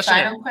final right, question.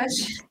 final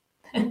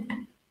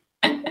question.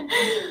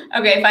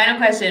 Okay, final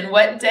question.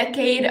 What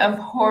decade of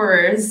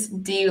horrors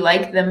do you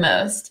like the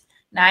most?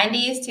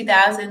 90s,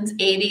 2000s,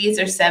 80s,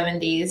 or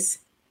 70s?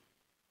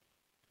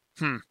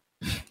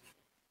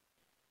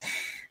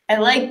 I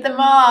like them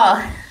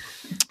all.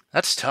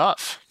 That's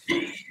tough.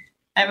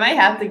 I might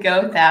have to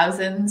go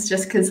thousands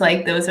just because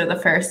like those are the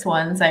first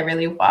ones I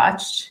really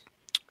watched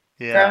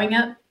growing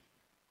up.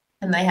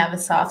 And they have a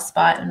soft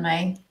spot in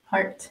my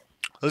heart.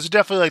 Those are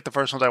definitely like the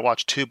first ones I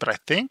watched too, but I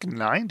think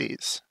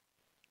 90s.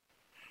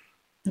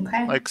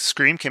 Okay. Like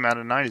Scream came out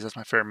in the 90s. That's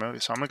my favorite movie,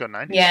 so I'm going to go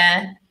 90s.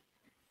 Yeah.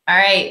 All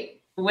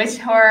right. Which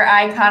horror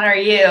icon are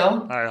you?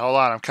 All right, hold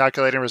on. I'm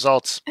calculating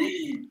results.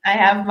 I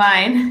have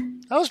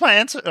mine. That was my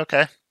answer.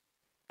 Okay.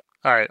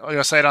 All right. Are you going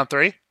to say it on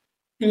 3?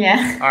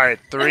 Yeah. All right.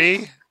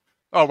 3.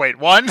 Oh, wait.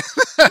 1?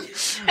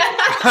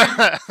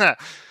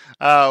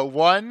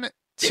 1,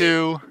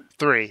 2,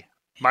 3.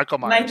 Michael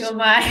Myers. Michael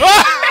Myers.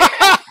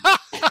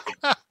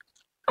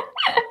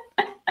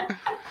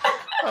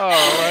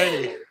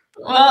 Alrighty.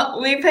 Well,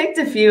 we picked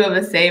a few of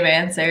the same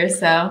answers,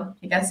 so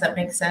I guess that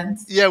makes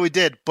sense. Yeah, we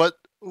did. But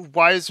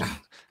why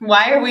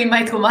are we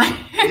Michael Myers?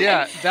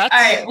 Yeah, that's... All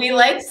right, we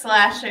like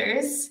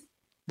slashers.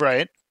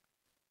 Right.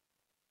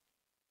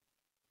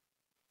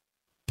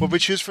 What we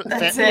choose for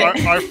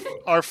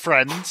our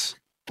friends.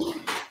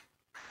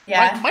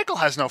 Yeah. Michael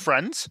has no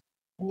friends.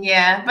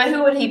 Yeah, but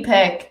who would he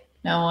pick?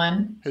 No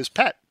one. His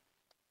pet.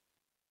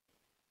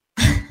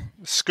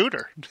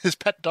 Scooter. His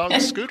pet dog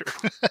is Scooter.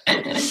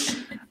 That's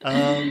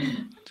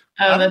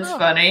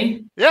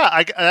funny.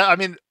 Yeah, I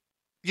mean,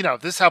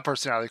 this is how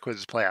personality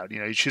quizzes play out.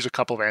 You choose a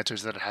couple of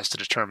answers that it has to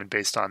determine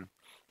based on,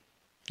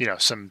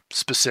 some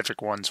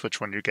specific ones,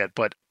 which one you get.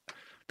 But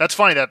that's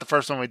funny that the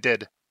first one we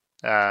did,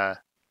 we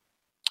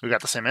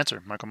got the same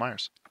answer, Michael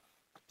Myers.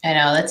 I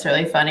know, that's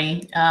really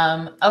funny.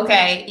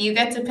 Okay, you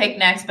get to pick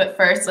next, but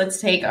first let's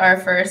take our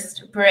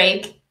first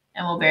break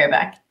and we'll be right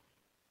back.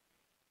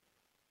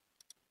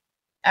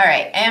 All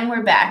right, and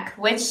we're back.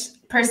 Which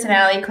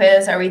personality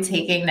quiz are we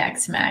taking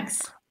next,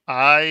 Max?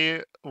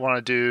 I want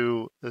to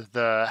do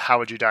the How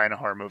Would You Die in a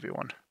Horror Movie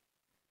one.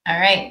 All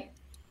right.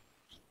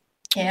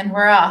 And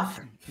we're off.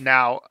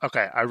 Now,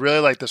 okay, I really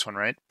like this one,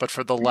 right? But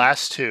for the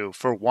last two,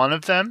 for one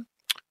of them,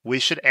 we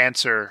should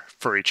answer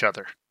for each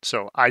other.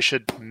 So I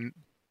should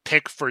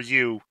pick for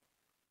you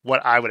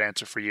what I would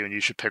answer for you, and you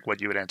should pick what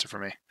you would answer for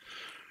me.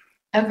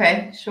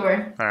 Okay,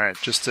 sure. All right,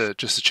 just to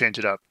change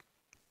it up.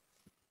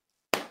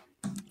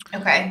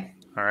 Okay.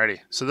 Alrighty.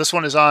 So this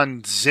one is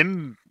on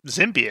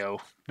Zimbio.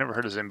 Never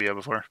heard of Zimbio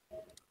before.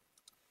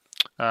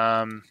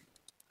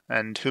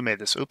 And who made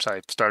this? Oops,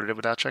 I started it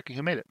without checking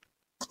who made it.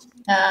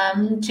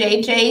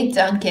 JJ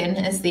Duncan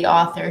is the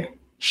author.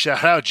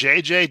 Shout out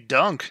JJ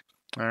Dunk.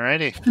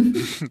 Alrighty.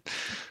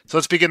 So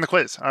let's begin the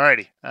quiz.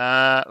 Alrighty.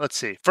 Let's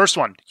see. First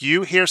one.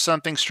 You hear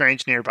something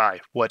strange nearby.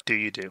 What do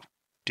you do?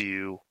 Do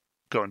you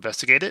go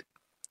investigate it?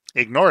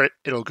 Ignore it.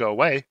 It'll go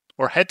away.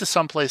 Or head to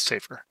someplace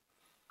safer?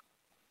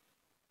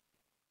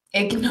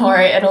 Ignore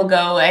it. It'll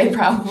go away,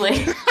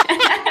 probably.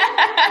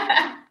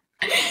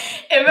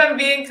 If I'm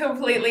being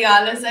completely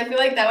honest, I feel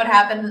like that would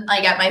happen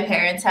like at my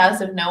parents'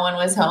 house if no one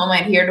was home.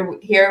 I'd hear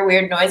a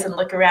weird noise and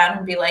look around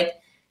and be like,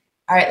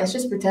 all right, let's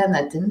just pretend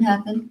that didn't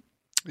happen.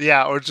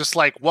 Yeah, or just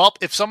like, well,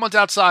 if someone's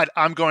outside,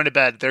 I'm going to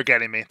bed. They're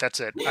getting me. That's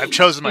it. I've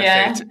chosen my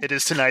fate. It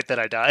is tonight that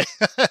I die.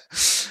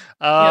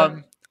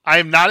 Yep. I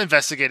am not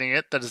investigating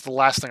it. That is the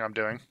last thing I'm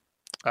doing.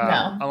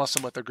 No. Unless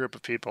I'm with a group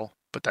of people,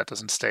 but that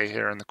doesn't stay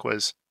here in the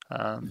quiz.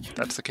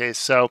 That's the case.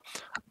 So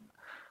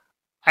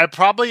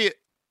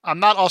I'm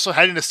not also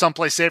heading to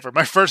someplace safer.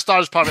 My first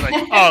thought is probably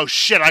like, oh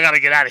shit, I got to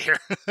get out of here.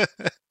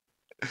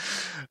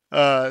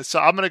 So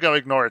I'm going to go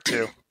ignore it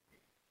too.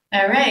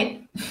 All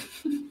right.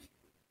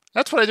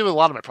 That's what I do with a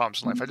lot of my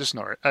problems in life. I just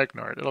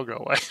ignore it. It'll go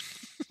away.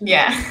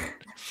 Yeah,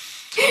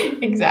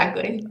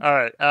 exactly. All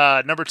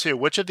right. Number 2,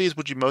 which of these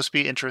would you most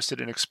be interested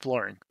in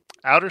exploring?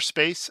 Outer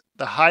space,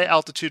 the high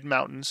altitude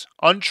mountains,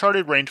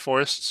 uncharted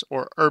rainforests,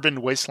 or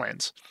urban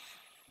wastelands?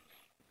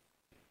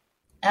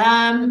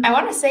 I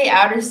want to say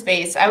outer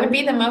space. I would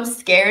be the most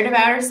scared of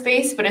outer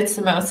space, but it's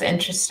the most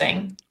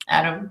interesting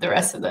out of the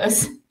rest of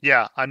those.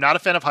 Yeah, I'm not a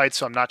fan of heights,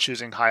 so I'm not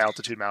choosing high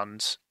altitude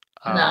mountains.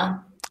 No.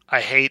 I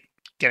hate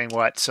getting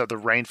wet, so the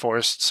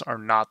rainforests are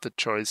not the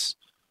choice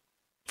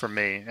for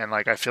me. And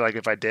like, I feel like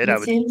if I did, I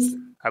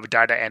would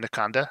die to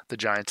Anaconda, the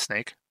giant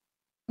snake.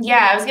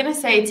 Yeah, I was gonna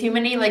say too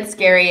many like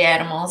scary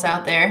animals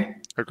out there.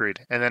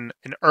 Agreed. And then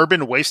an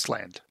urban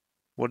wasteland.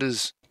 What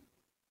is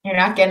You're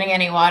not getting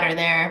any water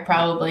there,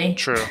 probably.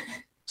 True.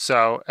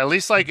 So at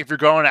least like if you're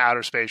going to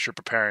outer space, you're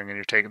preparing and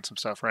you're taking some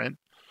stuff, right?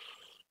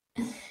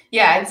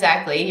 Yeah,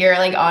 exactly. You're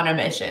like on a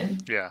mission.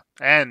 Yeah.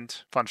 And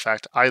fun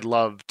fact, I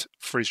loved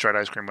freeze-dried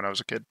ice cream when I was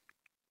a kid.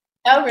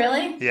 Oh,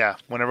 really? Yeah.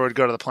 Whenever we'd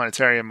go to the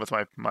planetarium with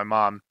my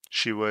mom,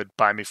 she would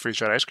buy me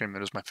freeze-dried ice cream. That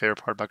was my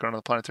favorite part about going to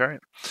the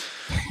planetarium.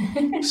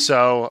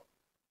 So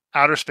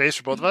outer space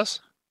for both of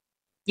us?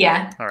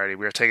 Yeah. Alrighty,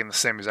 we are taking the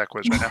same exact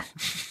quiz right now.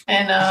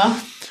 I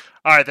know.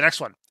 All right, the next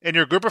one. In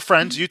your group of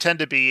friends, you tend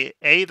to be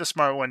A, the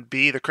smart one,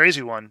 B, the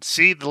crazy one,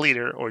 C, the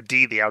leader, or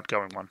D, the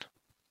outgoing one.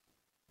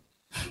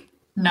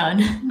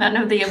 None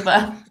of the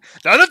above.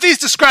 None of these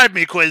describe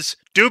me, quiz.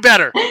 Do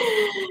better.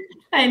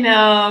 I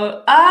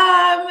know.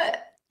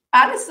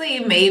 Honestly,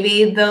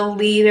 maybe the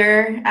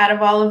leader out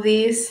of all of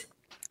these.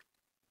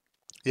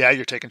 Yeah,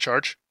 you're taking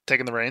charge,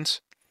 taking the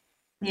reins.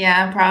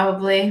 Yeah,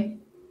 probably.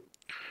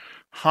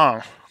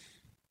 Huh.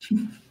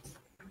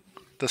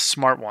 The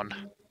smart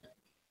one.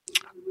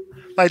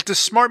 Like, does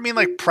smart mean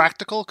like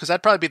practical? Because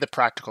I'd probably be the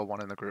practical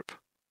one in the group.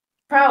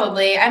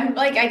 Probably. I'm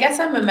like, I guess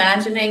I'm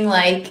imagining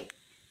like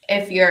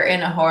if you're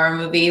in a horror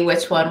movie,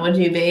 which one would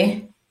you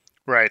be?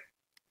 Right.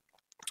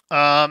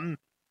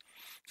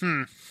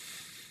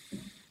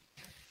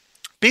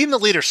 Being the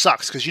leader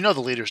sucks because you know the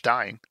leader's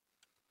dying.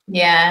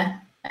 Yeah,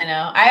 I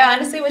know. I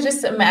honestly was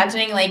just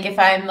imagining like if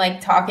I'm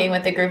like talking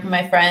with a group of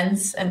my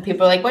friends and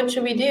people are like, what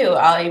should we do?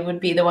 I would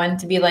be the one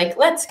to be like,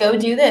 let's go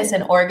do this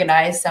and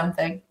organize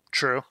something.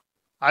 True.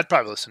 I'd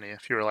probably listen to you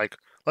if you were like,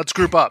 let's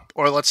group up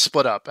or let's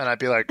split up. And I'd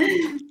be like,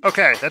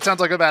 okay, that sounds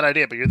like a bad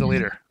idea, but you're the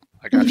leader.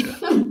 I got you.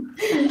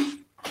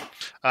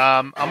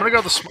 I'm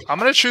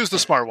gonna choose the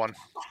smart one,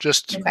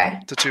 just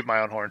to toot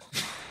my own horn.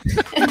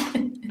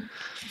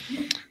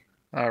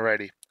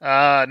 Alrighty.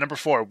 Number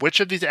 4. Which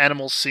of these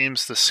animals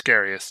seems the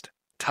scariest?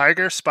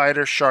 Tiger,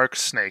 spider, shark,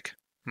 snake.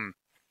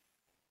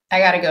 I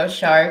gotta go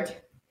shark.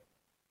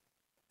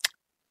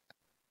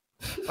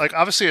 Like,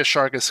 obviously a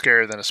shark is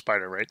scarier than a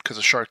spider, right? Because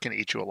a shark can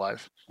eat you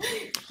alive.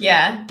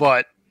 Yeah.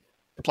 But,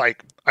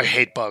 like, I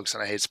hate bugs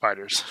and I hate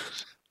spiders.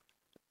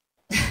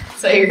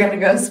 So you're gonna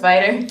go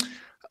spider?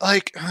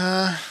 Like,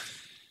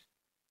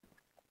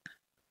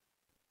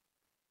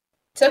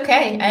 It's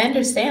okay. I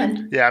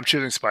understand. Yeah, I'm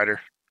choosing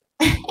spider.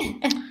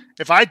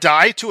 If I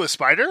die to a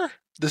spider,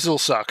 this will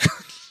suck.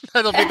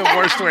 That'll be the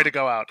worst way to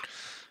go out.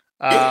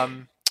 All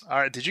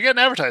right, did you get an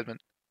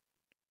advertisement?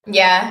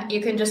 Yeah,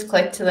 you can just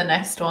click to the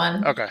next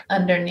one. Okay.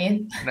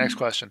 Underneath. Next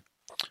question.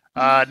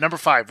 Number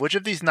 5. Which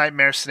of these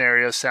nightmare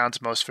scenarios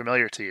sounds most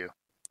familiar to you?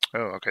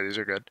 Oh, okay, these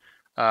are good.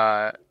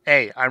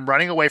 A. I'm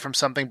running away from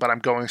something, but I'm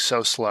going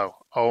so slow.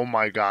 Oh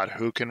my god,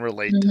 who can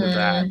relate to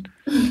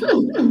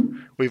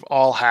that? We've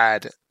all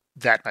had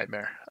that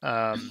nightmare.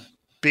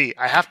 B.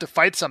 I have to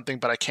fight something,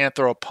 but I can't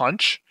throw a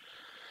punch.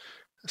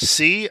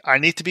 C. I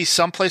need to be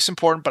someplace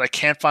important, but I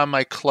can't find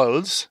my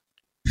clothes.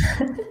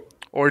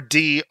 Or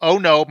D. Oh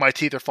no, my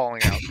teeth are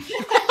falling out.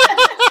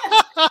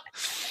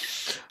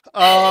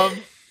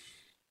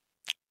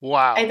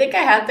 Wow. I think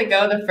I have to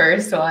go the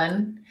first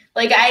one.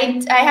 Like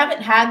I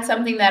haven't had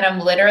something that I'm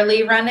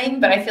literally running,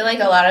 but I feel like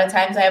a lot of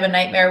times I have a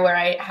nightmare where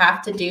I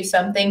have to do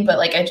something, but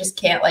like I just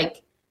can't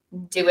like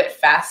do it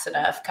fast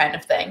enough kind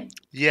of thing.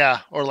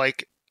 Yeah, or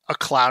like a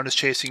clown is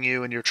chasing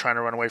you and you're trying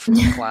to run away from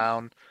the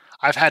clown.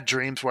 I've had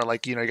dreams where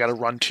like, you know, you got to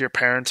run to your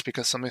parents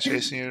because something's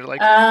chasing you. You're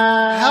like,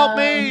 help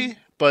me.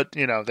 But,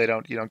 you know,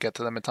 you don't get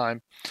to them in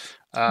time.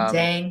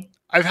 Dang.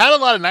 I've had a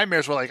lot of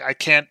nightmares where like I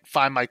can't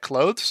find my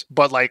clothes,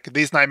 but like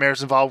these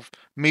nightmares involve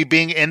me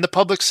being in the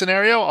public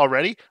scenario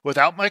already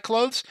without my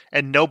clothes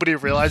and nobody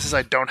realizes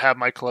I don't have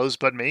my clothes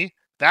but me.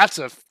 That's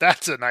a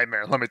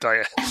nightmare, let me tell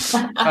you.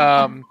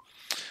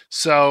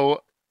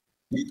 So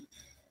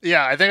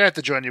yeah, I think I have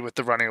to join you with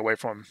the running away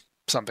from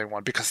something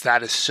one because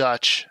that is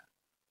such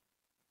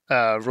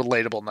a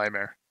relatable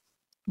nightmare.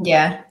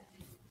 Yeah.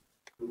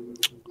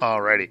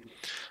 Alrighty.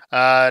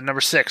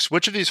 Number 6.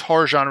 Which of these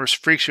horror genres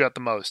freaks you out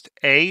the most?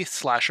 A.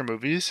 Slasher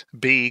movies.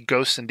 B.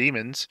 Ghosts and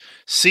demons.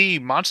 C.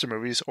 Monster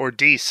movies. Or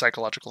D.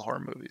 Psychological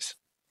horror movies.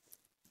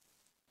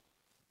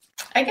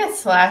 I guess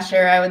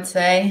slasher, I would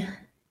say.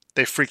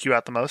 They freak you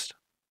out the most?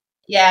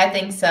 Yeah, I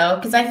think so.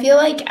 Because I feel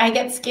like I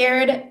get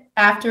scared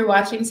after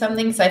watching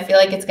something because I feel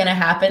like it's going to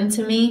happen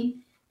to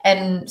me.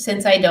 And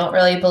since I don't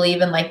really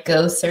believe in like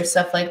ghosts or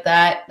stuff like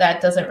that,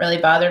 that doesn't really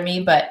bother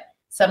me. But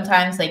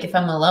sometimes like if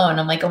I'm alone,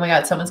 I'm like, oh my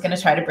God, someone's going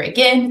to try to break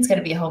in. It's going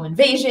to be a home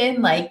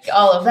invasion. Like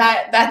all of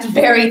that. That's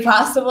very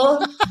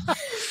possible.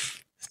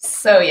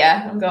 So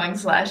yeah, I'm going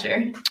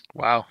slasher.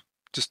 Wow.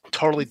 Just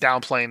totally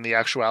downplaying the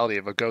actuality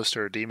of a ghost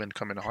or a demon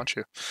coming to haunt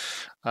you.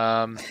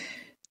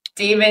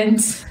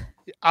 Demons.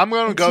 I'm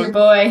going to go. Your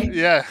boy.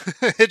 Yeah.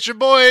 It's your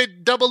boy,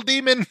 Double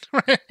Demon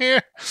right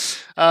here.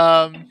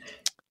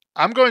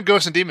 I'm going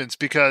Ghosts and Demons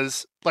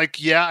because,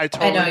 like, yeah,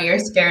 I know you're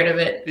scared of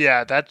it.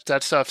 Yeah,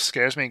 that stuff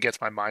scares me and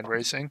gets my mind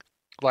racing.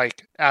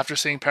 Like, after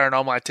seeing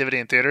Paranormal Activity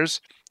in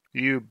theaters,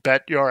 you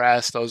bet your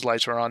ass those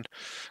lights were on.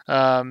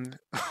 When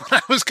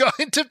I was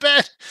going to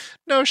bed,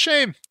 no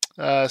shame.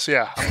 So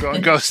yeah, I'm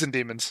going Ghosts and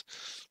Demons.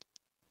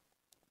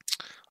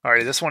 All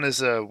right, this one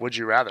is would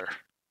you rather?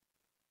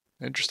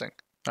 Interesting.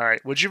 All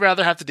right, would you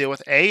rather have to deal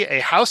with A,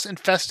 a house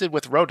infested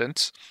with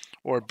rodents,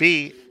 or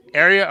B,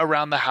 area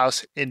around the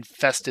house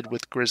infested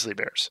with grizzly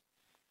bears?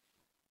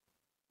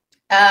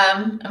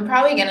 I'm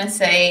probably gonna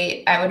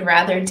say I would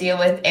rather deal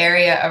with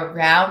area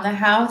around the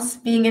house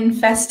being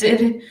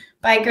infested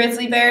by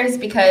grizzly bears,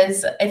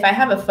 because if I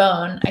have a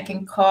phone, I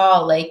can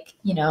call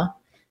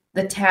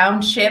the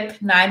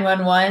township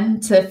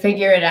 911 to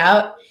figure it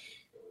out.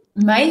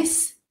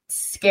 Mice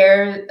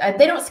they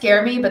don't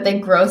scare me, but they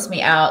gross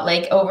me out.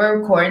 Like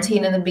over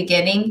quarantine in the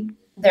beginning,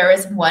 there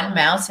was one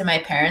mouse in my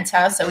parents'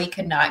 house that we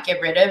could not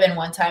get rid of. And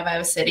one time I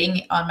was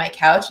sitting on my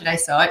couch and I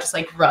saw it just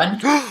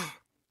run.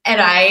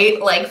 And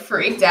I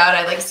freaked out.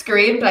 I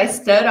screamed. I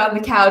stood on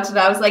the couch and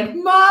I was like,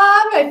 Mom,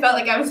 I felt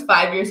like I was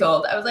 5 years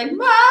old. I was like,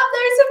 Mom,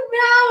 there's a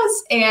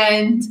mouse.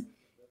 And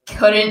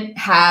couldn't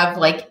have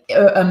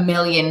a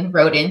million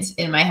rodents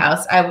in my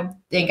house. I would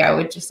think I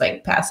would just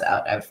pass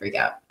out. I would freak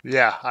out.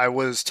 Yeah, I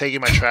was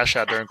taking my trash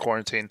out during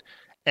quarantine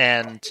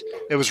and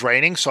it was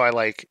raining. So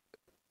I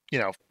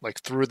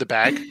threw the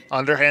bag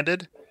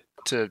underhanded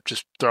to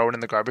just throw it in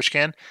the garbage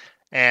can.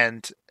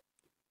 And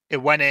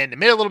it went in. It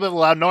made a little bit of a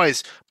loud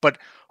noise, but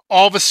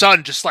all of a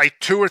sudden, just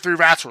 2 or 3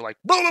 rats were blah,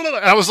 blah, blah,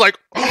 and I was like,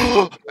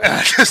 oh,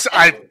 and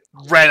I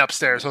ran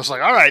upstairs. I was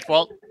like, all right,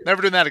 well,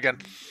 never doing that again.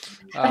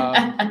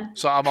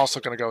 So I'm also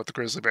going to go with the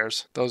grizzly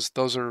bears. Those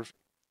are,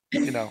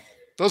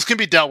 those can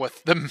be dealt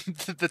with.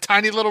 The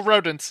tiny little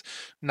rodents,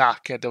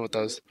 can't deal with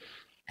those.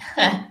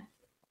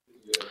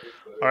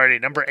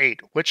 Alrighty, number 8.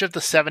 Which of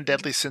the 7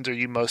 deadly sins are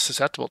you most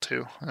susceptible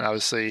to? And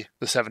obviously,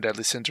 the 7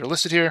 deadly sins are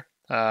listed here.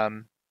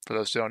 For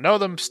those who don't know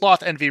them: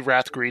 sloth, envy,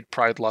 wrath, greed,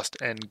 pride, lust,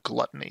 and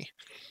gluttony.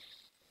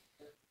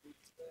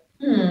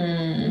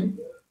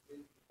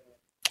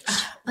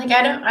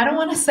 I don't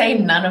want to say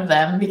none of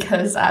them,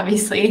 because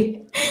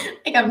obviously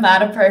I'm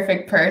not a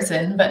perfect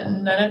person, but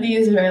none of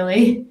these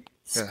really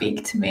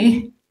speak to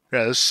me.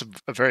 Yeah, this is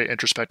a very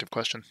introspective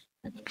question.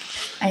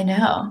 I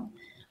know.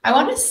 I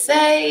want to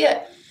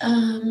say,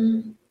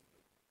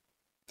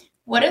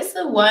 what is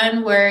the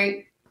one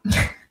where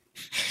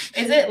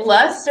is it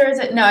lust or is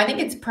it, no, I think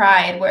it's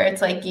pride, where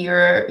it's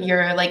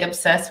you're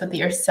obsessed with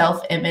your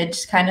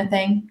self-image kind of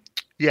thing.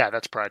 Yeah,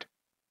 that's pride.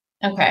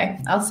 Okay,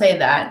 I'll say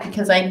that,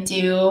 because I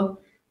do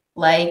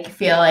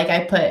feel like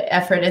I put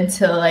effort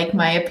into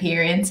my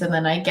appearance, and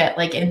then I get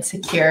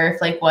insecure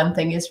if one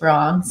thing is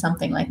wrong,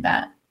 something like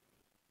that.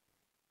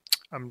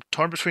 I'm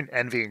torn between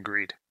envy and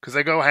greed, because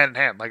they go hand in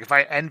hand. If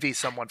I envy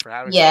someone for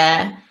having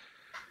something,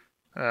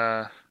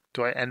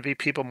 do I envy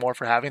people more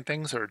for having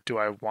things, or do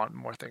I want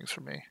more things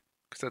for me?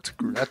 Because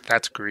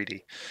that's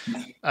greedy.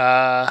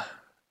 Or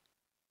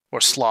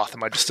sloth.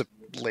 Am I just a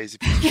lazy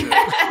piece of shit?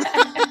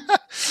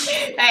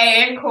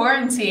 Hey, in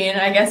quarantine,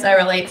 I guess I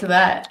relate to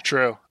that.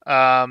 True.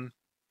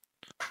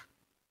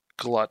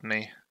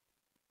 Gluttony.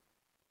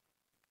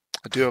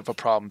 I do have a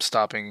problem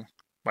stopping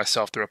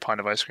myself through a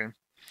pint of ice cream.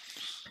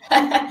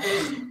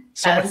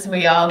 As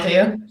we all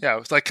do. Yeah,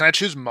 it's can I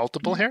choose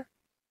multiple here?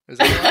 Is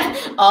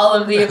that all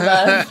of the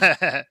above?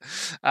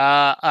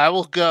 I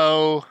will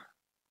go.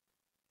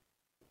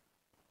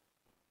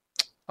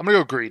 I'm gonna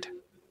go greed.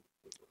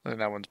 I think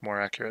that one's more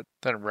accurate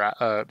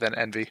than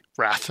envy.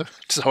 Wrath.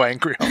 So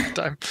angry all the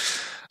time.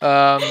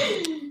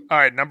 All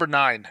right, number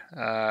 9.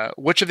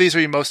 Which of these are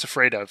you most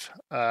afraid of?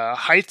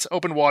 Heights,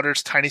 open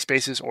waters, tiny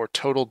spaces, or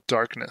total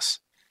darkness?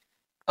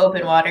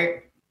 Open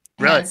water.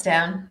 Really? Hands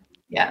down.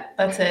 Yeah,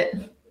 that's it.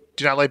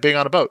 Do you not like being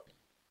on a boat?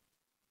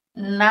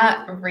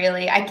 Not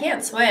really. I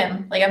can't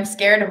swim. I'm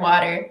scared of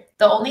water.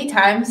 The only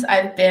times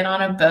I've been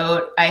on a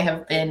boat, I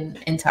have been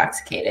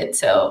intoxicated.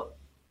 So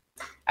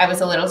I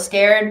was a little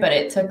scared, but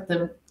it took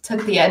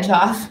the edge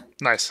off.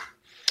 Nice.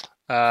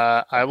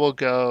 I will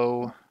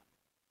go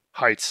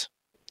heights.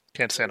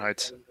 Can't stand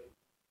heights.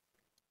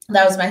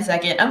 That was my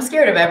second. I'm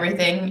scared of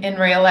everything in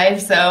real life,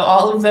 so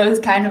all of those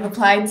kind of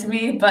applied to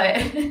me,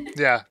 but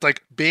yeah,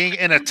 being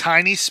in a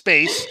tiny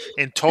space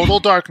in total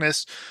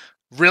darkness,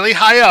 really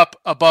high up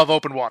above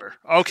open water.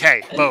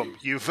 Okay, boom.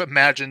 You've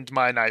imagined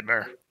my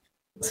nightmare.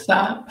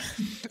 Stop.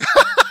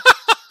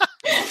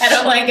 I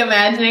don't like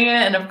imagining it,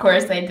 and of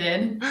course I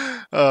did.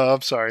 Oh,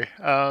 I'm sorry.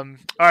 All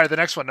right, the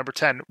next one, number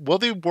 10. Will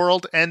the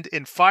world end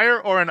in fire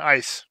or in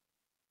ice?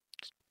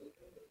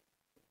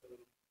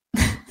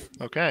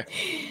 Okay.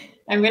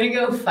 I'm going to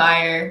go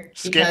fire.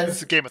 This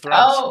is Game of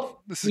Thrones. Oh,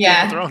 this is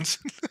Game of Thrones.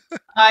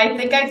 I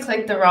think I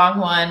clicked the wrong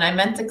one. I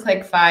meant to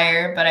click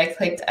fire, but I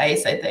clicked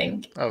ice, I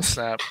think. Oh,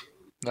 snap.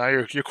 Now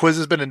your quiz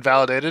has been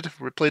invalidated.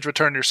 Please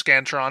return your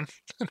Scantron.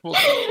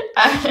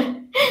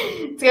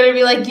 It's going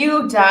to be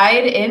you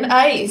died in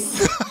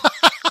ice.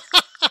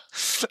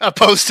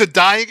 Opposed to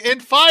dying in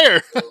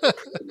fire.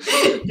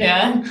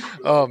 Yeah.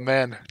 Oh,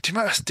 man.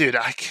 Dude,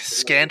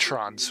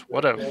 Scantrons.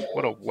 What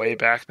a way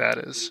back that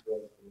is.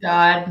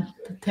 God,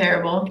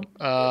 terrible.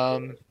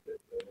 I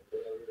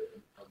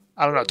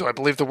don't know. Do I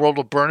believe the world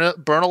will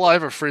burn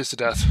alive or freeze to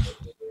death?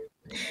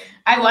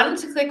 I wanted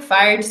to click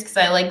fire just because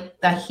I like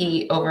the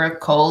heat over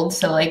cold,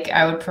 so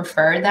I would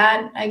prefer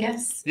that, I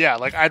guess. Yeah,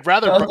 I'd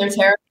rather. Both are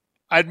terrible.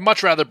 I'd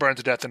much rather burn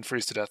to death than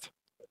freeze to death.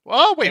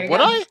 Oh, wait,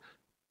 would I?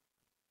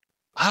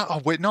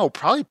 Oh, wait, no.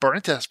 Probably burn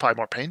to death is probably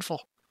more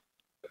painful.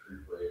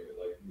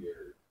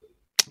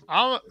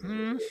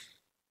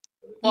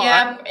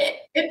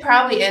 It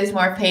probably is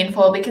more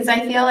painful because I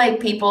feel like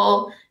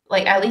people,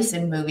 like at least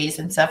in movies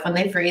and stuff, when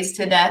they freeze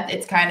to death,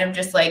 it's kind of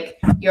just like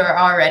you're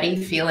already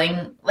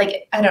feeling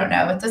like, I don't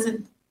know. It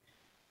doesn't,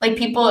 like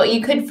people,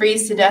 you could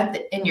freeze to death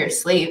in your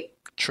sleep.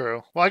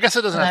 True. Well, I guess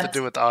it doesn't have to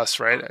do with us,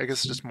 right? I guess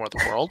it's just more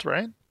the world,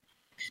 right?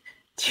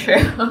 True.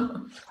 I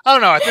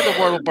don't know. I think the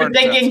world will burn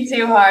You're thinking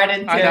too hard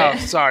into it. I know.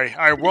 Sorry.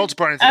 All right. World's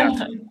burning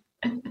to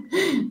death.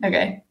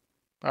 Okay.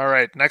 All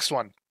right. Next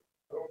one.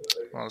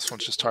 Well, this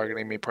one's just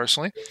targeting me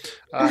personally.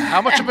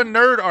 How much of a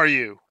nerd are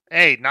you?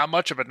 A, not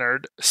much of a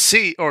nerd.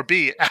 C, or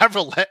B,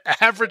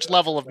 average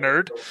level of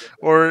nerd.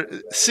 Or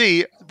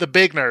C, the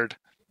big nerd.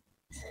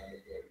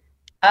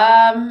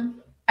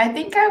 I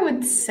think I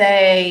would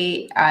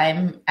say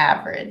I'm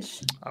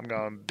average. I'm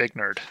going big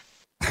nerd.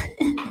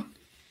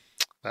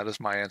 That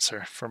is my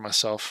answer for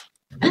myself.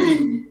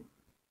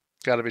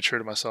 Got to be true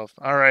to myself.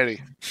 All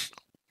righty.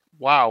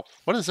 Wow.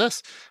 What is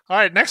this? All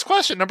right. Next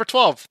question. Number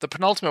 12. The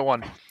penultimate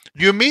one.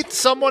 You meet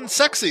someone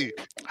sexy.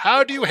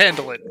 How do you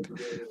handle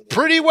it?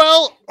 Pretty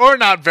well or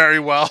not very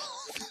well?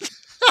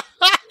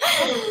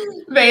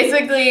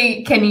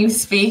 Basically, can you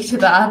speak to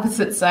the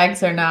opposite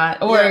sex or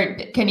not? Or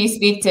can you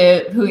speak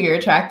to who you're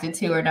attracted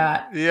to or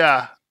not?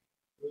 Yeah.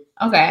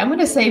 Okay. I'm going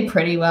to say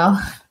pretty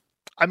well.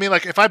 I mean,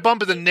 like, if I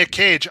bump into Nick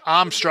Cage,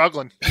 I'm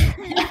struggling.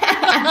 If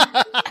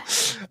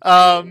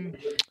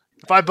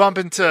I bump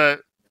into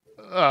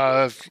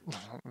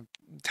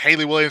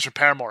Hayley Williams from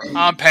Paramore,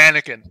 I'm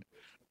panicking.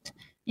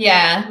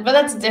 Yeah, but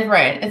that's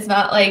different. It's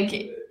not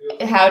like,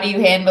 how do you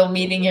handle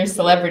meeting your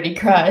celebrity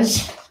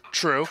crush?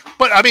 True.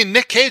 But, I mean,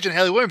 Nick Cage and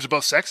Hayley Williams are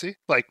both sexy.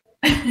 Like,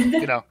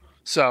 you know,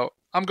 so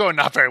I'm going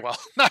not very well.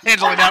 Not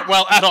handling that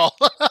well at all.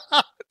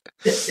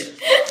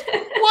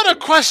 What a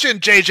question,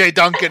 JJ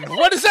Duncan.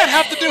 What does that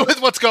have to do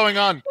with what's going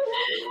on?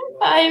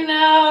 I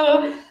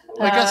know.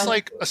 I guess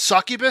like a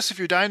succubus, if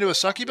you're dying to a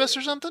succubus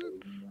or something?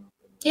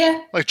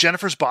 Yeah. Like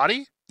Jennifer's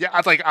Body? Yeah,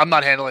 I'm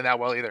not handling that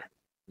well either.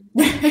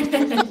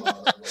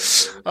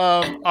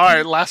 All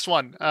right, last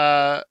one.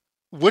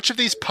 Which of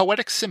these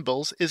poetic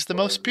symbols is the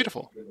most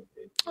beautiful?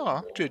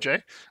 Oh,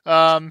 JJ.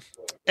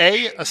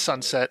 A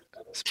sunset.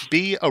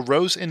 B, a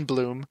rose in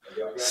bloom.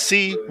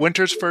 C,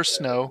 winter's first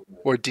snow.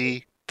 Or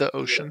D, the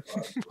ocean.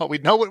 Well, we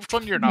know which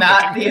one you're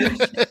not the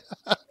ocean.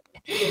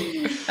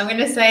 I'm going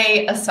to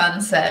say a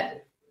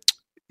sunset.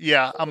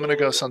 Yeah, I'm going to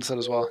go sunset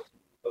as well.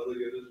 All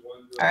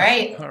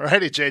right. All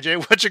righty,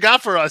 JJ. What you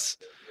got for us?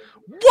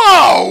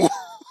 Whoa!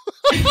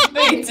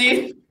 Wait,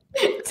 do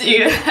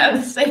you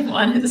have the same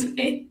one as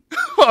me?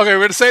 Okay, we're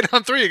going to say it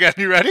on 3 again.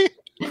 You ready?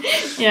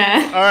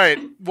 Yeah. All right.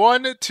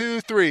 1,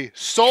 2, 3.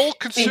 Soul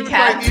consumed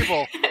by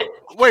evil.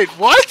 Wait,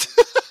 what?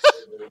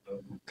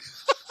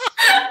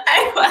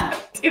 I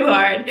laughed too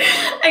hard.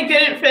 I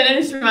couldn't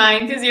finish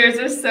mine because yours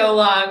was so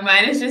long.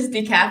 Mine is just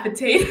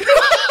decapitated.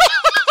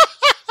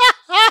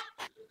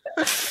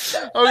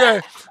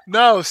 Okay.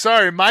 No,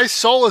 sorry. My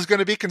soul is going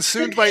to be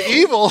consumed by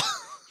evil.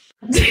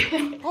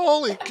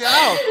 Holy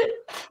cow.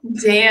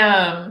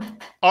 Damn.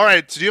 All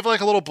right. So do you have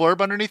like a little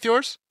blurb underneath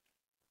yours?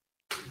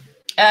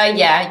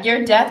 Yeah,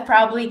 your death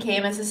probably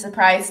came as a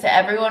surprise to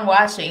everyone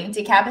watching.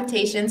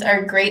 Decapitations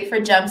are great for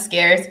jump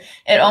scares.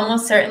 It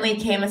almost certainly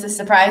came as a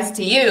surprise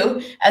to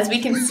you, as we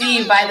can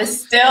see by the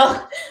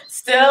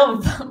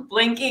still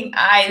blinking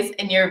eyes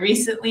in your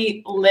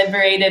recently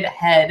liberated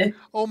head.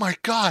 Oh my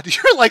God,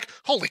 you're like,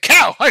 holy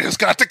cow, I just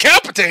got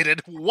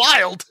decapitated.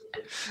 Wild.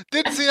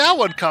 Didn't see that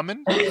one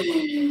coming.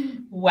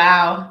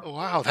 Wow.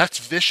 Wow, that's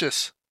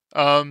vicious.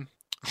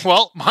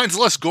 Well, mine's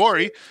less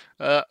gory.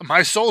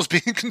 My soul is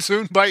being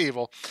consumed by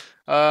evil.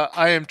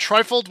 I am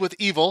trifled with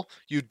evil.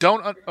 You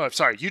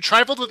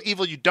trifled with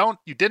evil you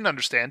didn't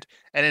understand,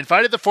 and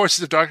invited the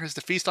forces of darkness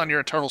to feast on your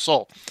eternal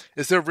soul.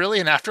 Is there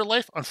really an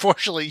afterlife?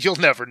 Unfortunately, you'll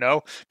never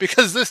know,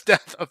 because this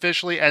death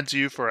officially ends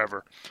you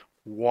forever.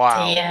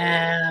 Wow.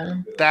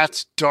 Damn.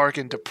 That's dark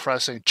and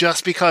depressing,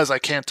 just because I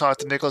can't talk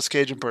to Nicolas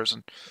Cage in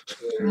person.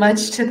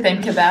 Much to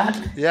think about.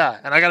 Yeah,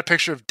 and I got a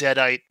picture of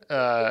Deadite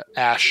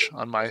Ash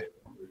on my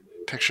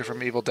picture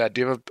from Evil Dead.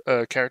 Do you have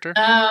a character?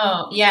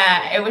 Oh,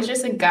 yeah. It was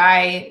just a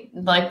guy,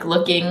 like,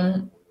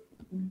 looking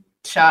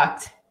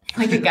shocked.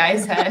 Like a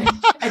guy's head.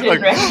 I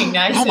didn't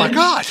recognize him. Oh, my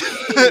God.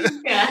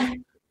 Yeah.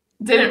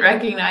 Didn't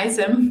recognize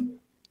him.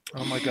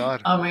 Oh, my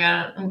God. Oh, my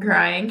God. I'm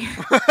crying.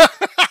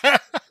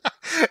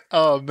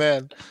 Oh,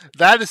 man.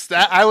 That.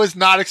 I was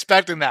not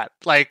expecting that.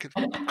 Like,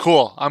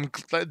 cool.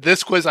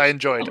 This quiz I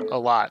enjoyed a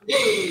lot.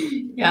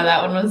 Yeah,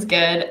 that one was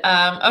good.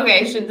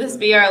 Okay, should this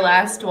be our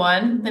last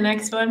one? The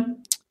next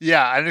one?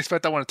 Yeah, I didn't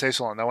expect that one to take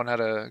so long. That one had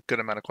a good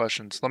amount of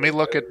questions. Let me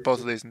look at both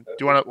of these. Do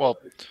you want to, well,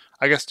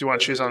 I guess, do you want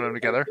to choose on them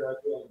together?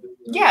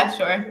 Yeah,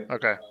 sure.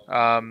 Okay.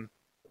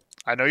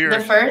 I know you're...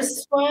 The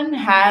first one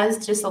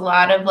has just a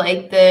lot of,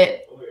 like, the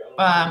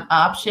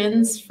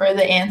options for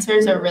the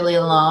answers are really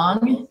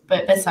long,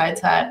 but besides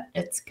that,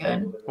 it's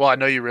good. Well, I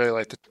know you really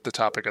like the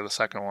topic of the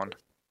second one.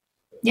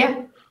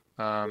 Yeah.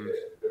 I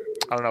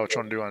don't know, which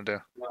one do you want to do?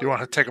 Do you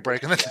want to take a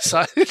break and then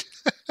decide?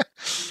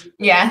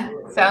 Yeah,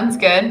 sounds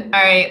good.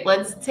 All right,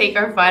 let's take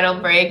our final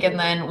break and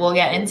then we'll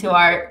get into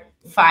our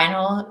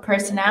final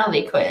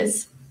personality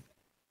quiz.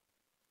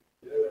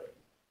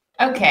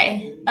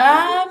 Okay.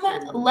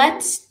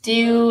 Let's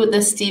do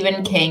the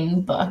Stephen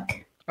King book.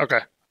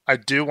 Okay. I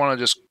do want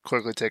to just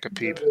quickly take a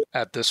peep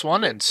at this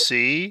one and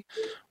see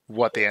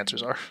what the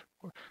answers are.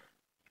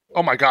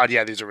 Oh my god,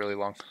 yeah, these are really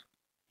long.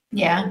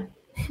 Yeah.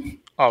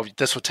 Oh,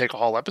 this would take a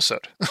whole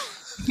episode.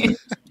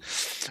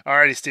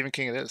 Alrighty, Stephen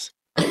King it is.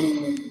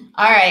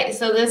 All right,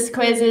 so this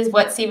quiz is,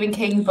 what Stephen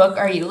King book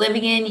are you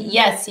living in?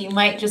 Yes, you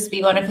might just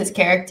be one of his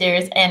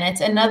characters, and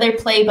it's another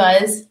Play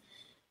Buzz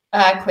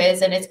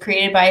quiz, and it's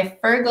created by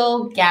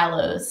Fergal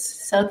Gallows.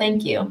 So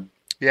thank you,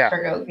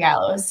 Fergal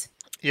Gallows.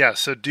 Yeah,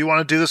 so do you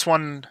want to do this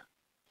one?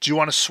 Do you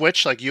want to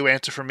switch? Like you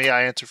answer for me,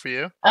 I answer for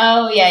you?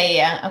 Oh,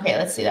 yeah. Okay,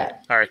 let's do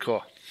that. All right,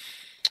 cool.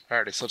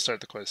 Alrighty, so let's start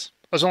the quiz.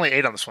 There's only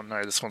 8 on this one. All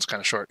right, this one's kind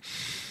of short.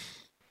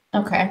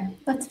 Okay,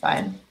 that's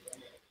fine.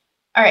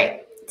 All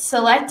right.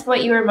 Select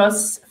what you were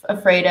most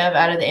afraid of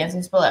out of the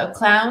answers below.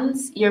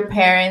 Clowns, your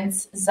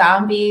parents,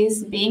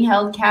 zombies, being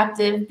held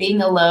captive,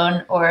 being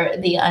alone, or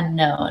the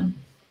unknown.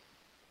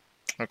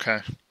 Okay.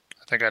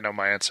 I think I know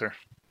my answer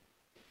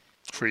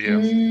for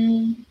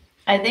you.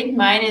 I think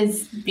mine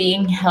is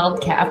being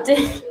held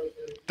captive.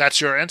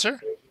 That's your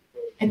answer?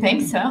 I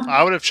think so.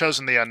 I would have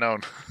chosen the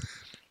unknown.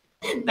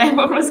 That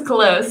one was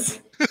close.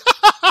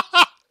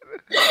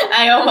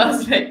 I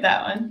almost picked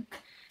that one.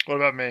 What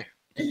about me?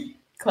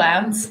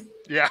 Clowns.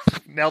 Yeah,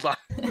 nailed on.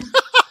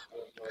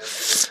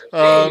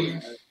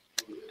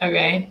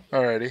 Okay.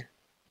 Alrighty.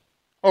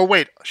 Oh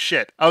wait,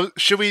 shit.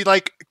 Should we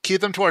like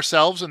keep them to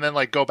ourselves and then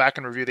like go back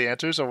and review the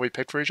answers or we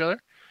pick for each other?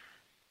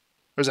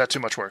 Or is that too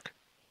much work?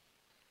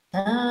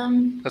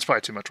 That's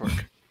probably too much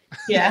work.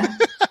 Yeah.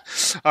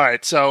 All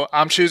right, so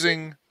I'm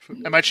choosing.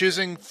 Am I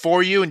choosing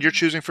for you and you're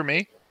choosing for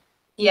me?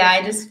 Yeah,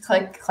 I just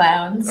clicked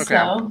clowns, okay.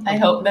 So I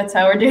hope that's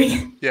how we're doing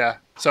it. Yeah,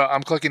 so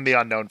I'm clicking the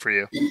unknown for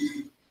you.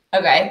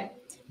 Okay.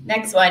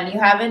 Next one. You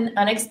have an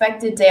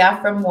unexpected day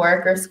off from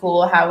work or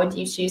school. How would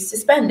you choose to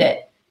spend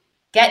it?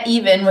 Get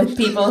even with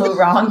people who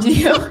wronged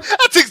you.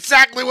 That's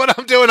exactly what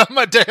I'm doing on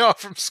my day off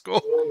from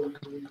school.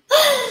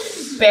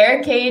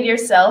 Barricade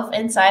yourself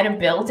inside a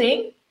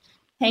building.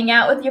 Hang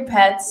out with your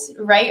pets.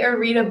 Write or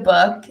read a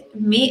book.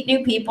 Meet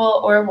new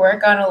people or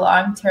work on a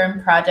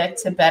long-term project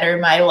to better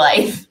my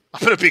life.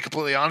 I'm going to be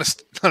completely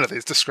honest. None of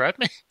these describe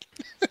me.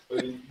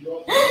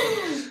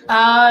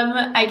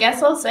 I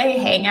guess I'll say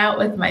hang out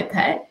with my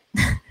pet.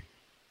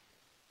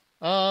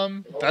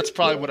 That's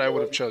probably what I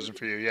would have chosen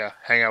for you. Yeah,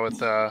 hang out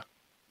with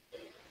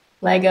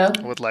Lego.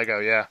 With Lego,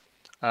 yeah.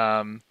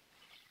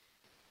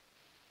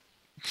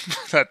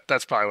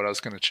 That's probably what I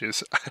was going to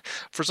choose.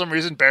 For some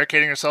reason,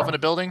 barricading yourself in a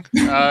building,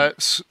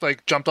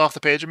 like jumped off the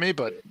page of me.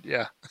 But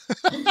yeah,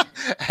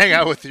 hang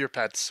out with your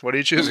pets. What are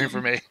you choosing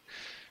for me?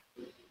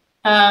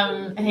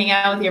 Hang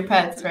out with your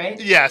pets,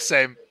 right? Yeah,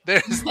 same.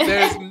 There's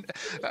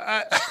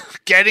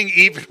getting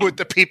even with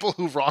the people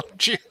who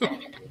wronged you.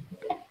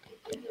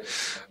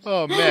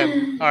 Oh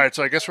man! All right,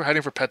 so I guess we're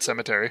heading for Pet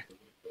Cemetery.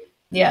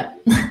 Yeah.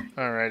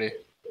 Alrighty.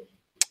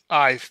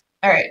 All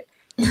right.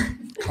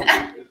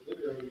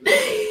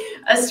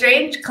 A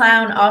strange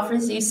clown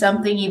offers you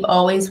something you've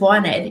always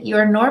wanted. You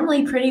are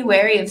normally pretty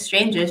wary of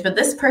strangers, but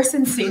this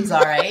person seems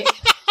all right.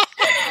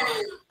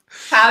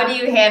 How do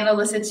you handle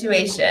the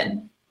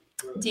situation?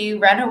 Do you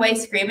run away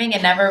screaming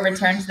and never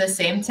return to the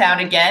same town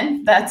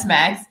again? That's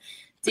Max.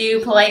 Do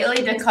you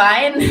politely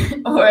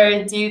decline,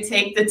 or do you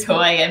take the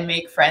toy and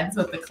make friends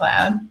with the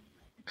clown?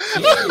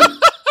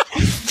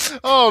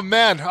 Oh,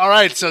 man. All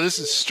right. So this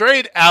is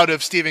straight out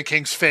of Stephen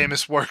King's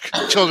famous work,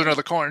 Children of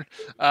the Corn.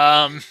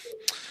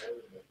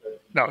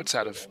 No, it's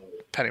out of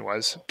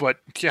Pennywise. But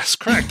yes,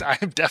 correct. I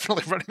am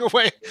definitely running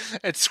away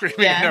and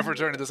screaming and never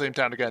returning to the same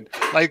town again.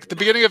 Like the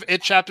beginning of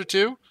It Chapter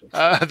 2,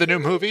 the new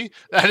movie,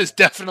 that is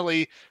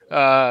definitely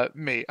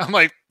me. I'm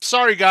like,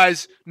 sorry,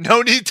 guys.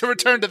 No need to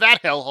return to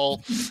that hellhole.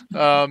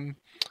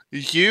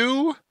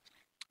 You're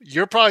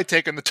probably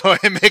taking the toy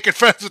and making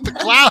friends with the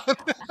clown.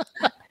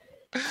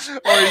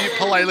 Or are you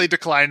politely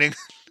declining?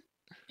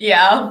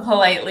 Yeah, I'll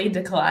politely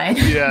decline.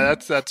 Yeah,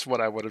 that's what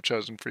I would have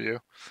chosen for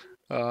you.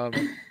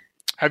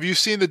 Have you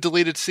seen the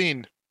deleted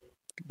scene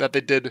that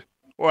they did?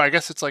 Or I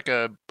guess it's like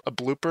a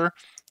blooper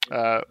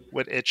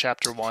with It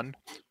Chapter 1.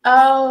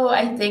 Oh,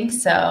 I think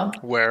so.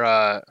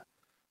 Where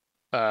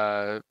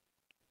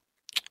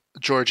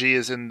Georgie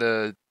is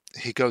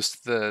he goes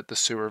to the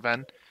sewer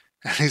vent.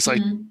 And he's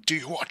like, do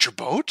you want your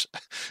boat?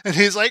 And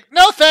he's like,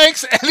 no,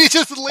 thanks. And he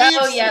just leaves.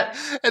 Oh, yep.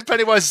 And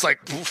Pennywise is like,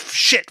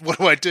 shit, what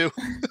do I do?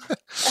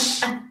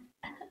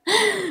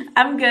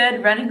 I'm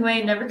good. Running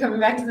away, never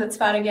coming back to that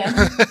spot again.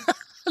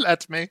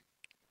 That's me.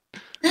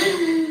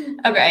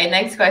 Okay,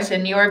 next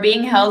question. You are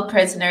being held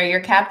prisoner. Your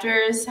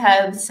captors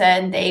have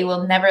said they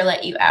will never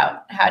let you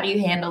out. How do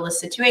you handle the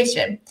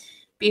situation?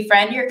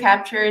 Befriend your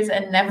captors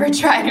and never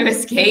try to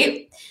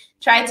escape.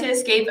 Try to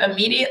escape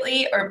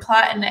immediately or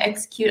plot and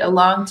execute a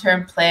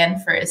long-term plan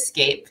for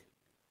escape.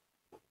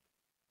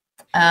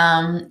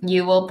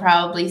 you will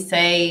probably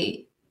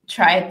say,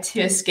 try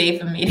to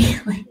escape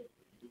immediately.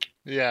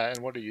 Yeah, and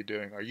what are you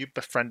doing? Are you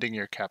befriending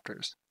your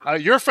captors?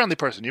 You're a friendly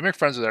person. You make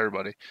friends with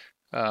everybody.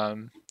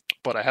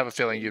 But I have a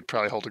feeling you'd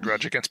probably hold a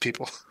grudge against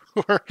people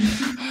who are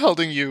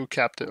holding you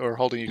captive.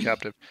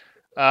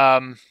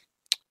 I'm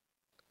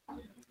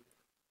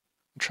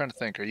trying to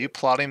think. Are you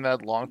plotting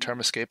that long-term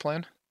escape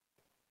plan?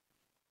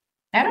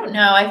 I don't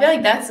know. I feel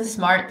like that's the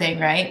smart thing,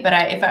 right? But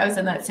if I was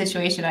in that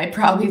situation, I'd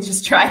probably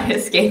just try to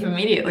escape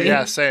immediately.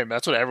 Yeah, same.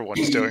 That's what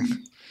everyone's doing.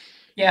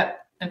 Yep.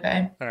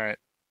 Okay. All right.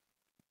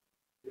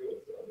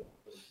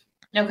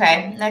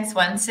 Okay, next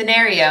one.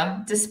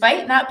 Scenario.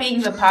 Despite not being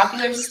the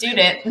popular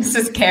student, this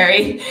is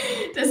Carrie.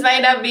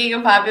 Despite not being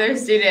a popular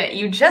student,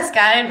 you just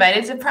got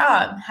invited to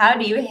prom. How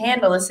do you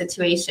handle the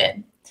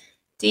situation?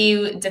 Do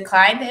you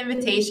decline the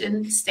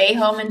invitation, stay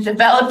home and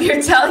develop your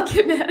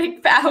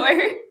telekinetic power?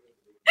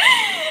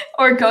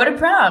 Or go to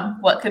prom?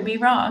 What could be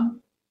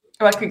wrong?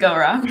 Or what could go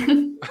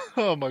wrong?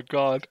 Oh my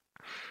God.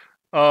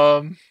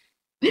 I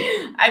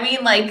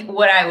mean, like,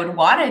 what I would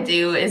want to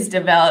do is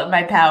develop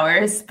my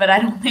powers, but I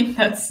don't think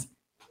that's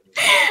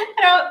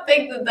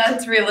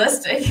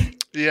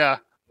realistic. Yeah.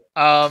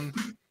 Well,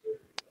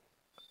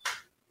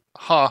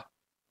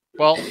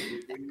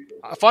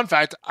 fun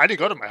fact, I didn't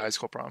go to my high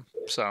school prom,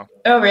 so.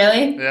 Oh,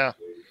 really? Yeah.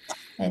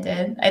 I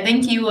did. I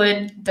think you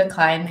would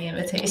decline the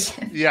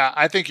invitation. Yeah,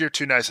 I think you're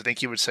too nice. I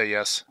think you would say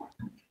yes.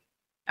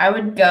 I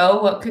would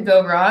go. What could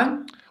go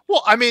wrong?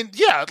 Well, I mean,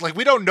 yeah, like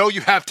we don't know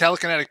you have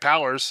telekinetic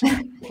powers.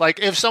 Like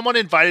if someone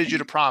invited you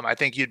to prom, I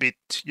think you would.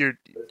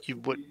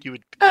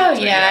 Oh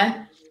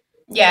yeah.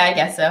 Yeah, I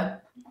guess so.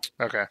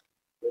 Okay.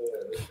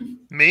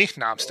 Me?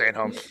 No, I'm staying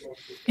home.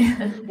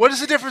 What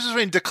is the difference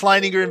between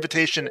declining your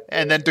invitation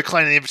and then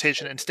declining the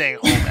invitation and staying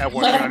home and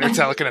working on your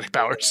telekinetic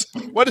powers?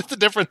 What is the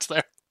difference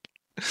there?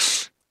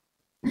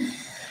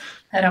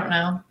 I don't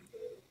know.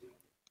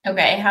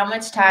 Okay, how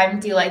much time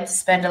do you like to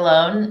spend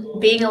alone?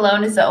 Being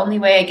alone is the only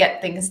way I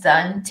get things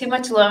done. Too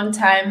much alone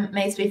time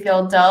makes me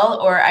feel dull,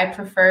 or I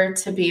prefer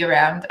to be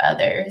around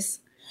others.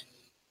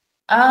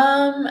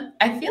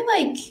 I feel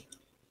like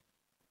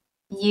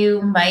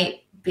you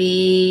might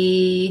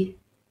be...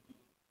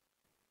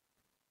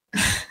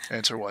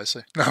 Answer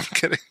wisely. No, I'm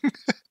kidding.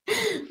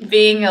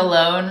 Being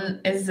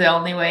alone is the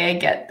only way I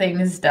get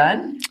things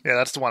done? Yeah,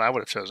 that's the one I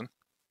would have chosen.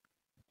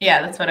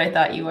 Yeah, that's what I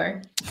thought you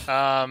were.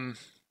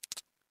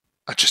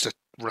 Just a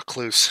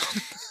recluse.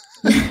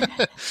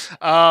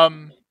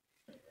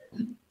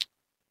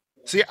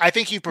 See, I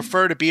think you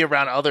prefer to be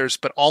around others,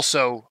 but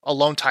also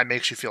alone time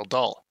makes you feel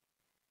dull.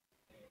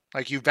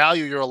 Like you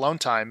value your alone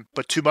time,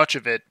 but too much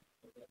of it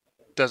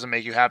doesn't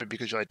make you happy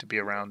because you like to be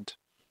around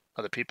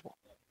other people.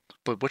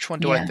 But which one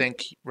do I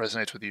think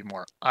resonates with you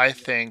more? I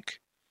think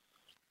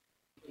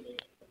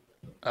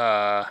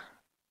you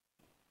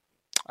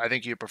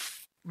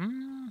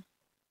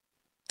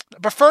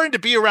preferring to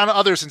be around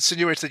others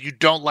insinuates that you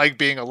don't like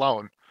being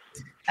alone.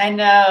 I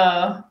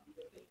know.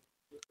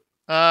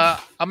 I'm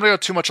gonna go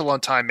too much alone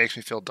time makes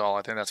me feel dull.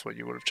 I think that's what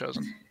you would have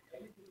chosen.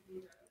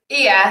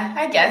 Yeah,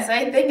 I guess.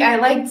 I think I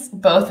liked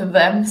both of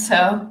them,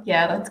 so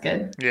yeah, that's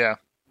good. Yeah.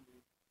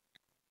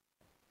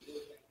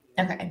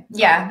 Okay.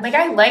 Yeah, like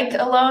I like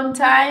alone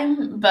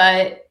time,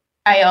 but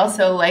I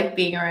also like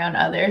being around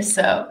others,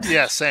 so.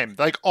 Yeah, same.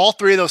 Like all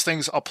three of those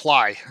things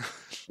apply.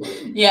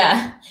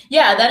 Yeah.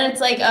 Yeah, then it's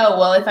like, oh,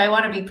 well, if I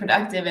want to be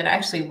productive and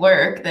actually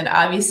work, then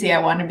obviously I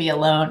want to be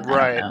alone.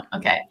 Right. I don't know.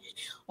 Okay.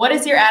 What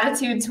is your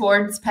attitude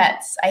towards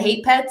pets? I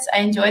hate pets. I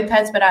enjoy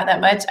pets, but not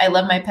that much. I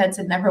love my pets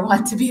and never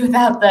want to be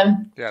without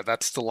them. Yeah,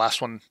 that's the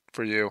last one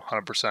for you,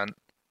 100%.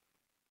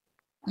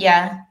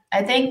 Yeah,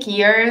 I think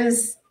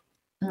yours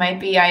might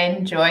be I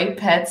enjoy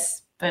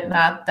pets, but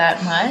not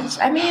that much.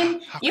 I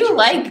mean, you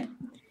like...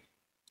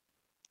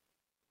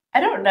 I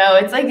don't know.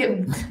 It's like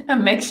a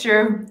mixture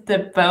of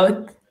the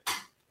both.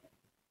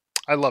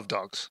 I love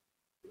dogs.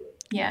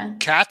 Yeah.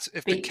 Cats,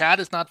 if the cat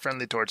is not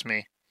friendly towards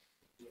me,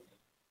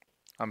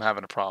 I'm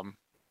having a problem.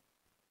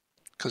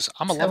 Because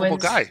I'm a lovable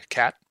guy.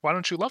 Cat, why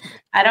don't you love me?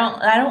 I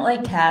don't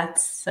like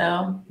cats,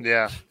 so.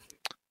 Yeah.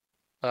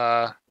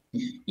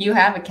 You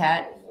have a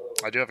cat.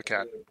 I do have a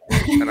cat.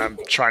 And I'm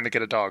trying to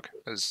get a dog.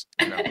 That's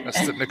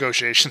the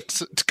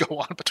negotiations to go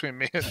on between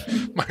me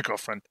and my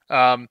girlfriend.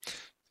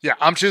 Yeah,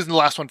 I'm choosing the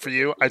last one for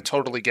you. I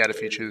totally get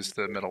if you choose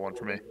the middle one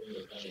for me.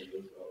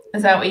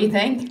 Is that what you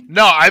think?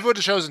 No, I would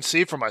have chosen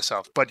C for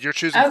myself, but you're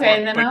choosing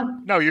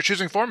No, you're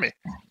choosing for me.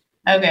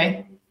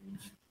 Okay.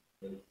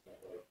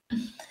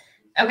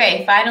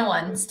 Okay, final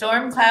one.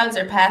 Storm clouds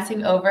are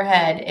passing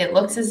overhead. It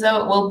looks as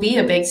though it will be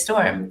a big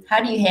storm.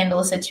 How do you handle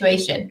a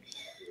situation?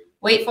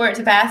 Wait for it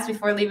to pass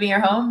before leaving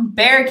your home.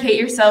 Barricade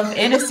yourself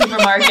in a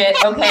supermarket.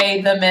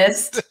 Okay, the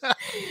mist.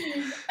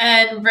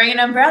 And bring an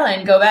umbrella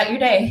and go about your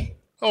day.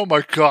 Oh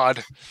my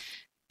God.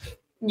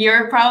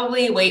 You're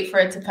probably wait for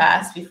it to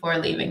pass before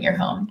leaving your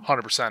home.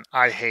 100%.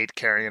 I hate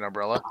carrying an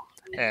umbrella.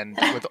 And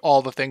with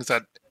all the things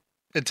that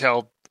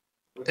entail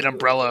an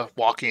umbrella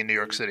walking in New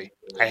York City,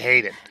 I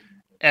hate it.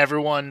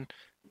 Everyone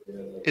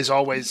is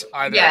always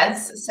either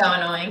Yes, so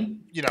annoying.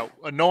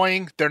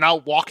 annoying. They're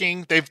not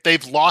walking.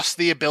 They've lost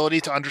the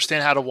ability to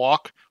understand how to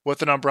walk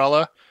with an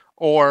umbrella,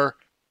 or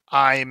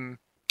I'm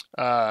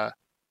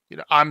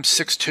I'm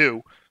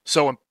 6'2",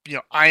 so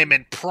I am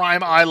in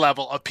prime eye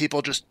level of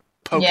people just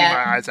poking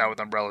my eyes out with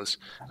umbrellas.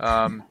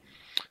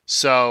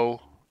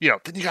 So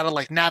then you gotta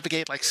like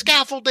navigate like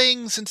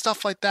scaffoldings and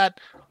stuff like that.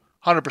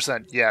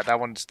 100%. Yeah, that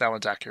one's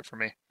accurate for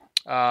me.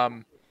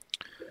 I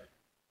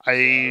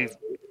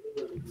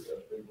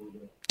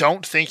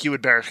don't think you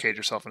would barricade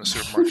yourself in a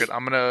supermarket.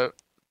 I'm gonna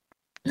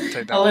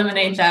take that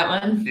eliminate that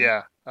one.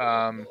 Yeah.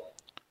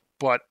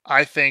 But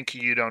I think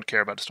you don't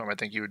care about the storm. I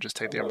think you would just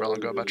take the umbrella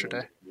and go about your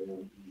day.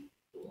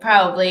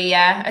 Probably,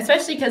 yeah.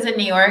 Especially because in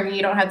New York,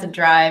 you don't have to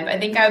drive. I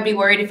think I would be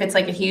worried if it's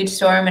like a huge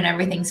storm and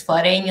everything's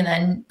flooding and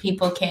then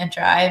people can't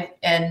drive,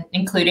 and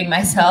including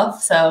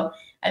myself. So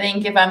I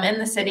think if I'm in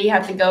the city,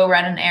 have to go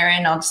run an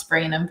errand, I'll just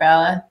bring an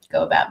umbrella,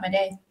 go about my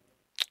day.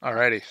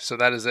 Alrighty. So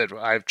that is it.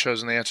 I've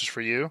chosen the answers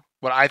for you.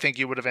 What I think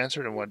you would have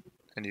answered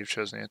and you've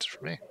chosen the answer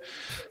for me.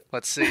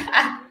 Let's see.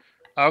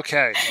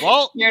 Okay.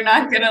 Well, you're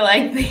not going to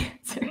like the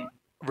answer.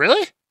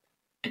 Really?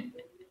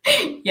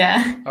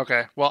 Yeah.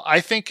 Okay. Well, I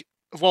think,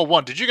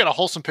 one, did you get a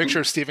wholesome picture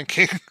of Stephen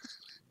King?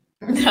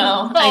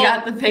 No, I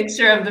got the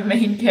picture of the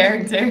main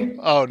character.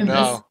 Oh,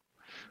 no.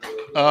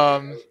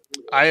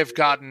 I have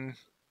gotten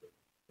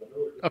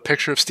a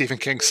picture of Stephen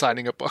King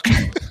signing a book.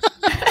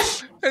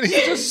 And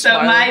he's just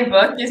so my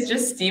book is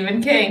just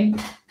Stephen King.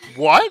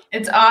 What?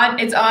 It's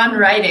on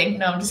writing.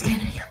 No, I'm just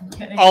kidding. I'm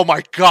kidding. Oh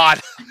my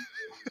God.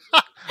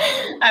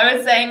 I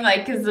was saying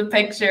because the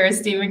picture is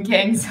Stephen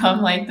King, so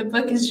I'm like, the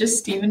book is just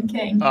Stephen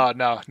King. Oh,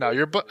 no,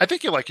 your book. I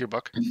think you like your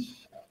book.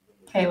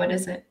 Okay, what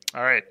is it?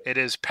 All right, it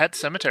is Pet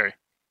Sematary.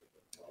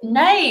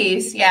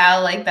 Nice. Yeah, I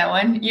like that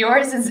one.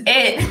 Yours is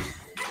It.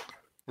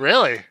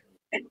 Really?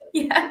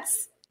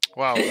 Yes.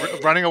 Wow,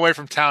 running away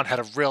from town had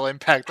a real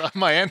impact on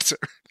my answer.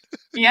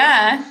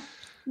 Yeah.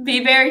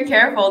 Be very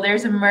careful.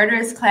 There's a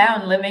murderous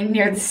clown living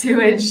near the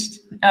sewage.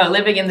 Oh,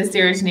 living in the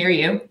sewage near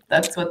you.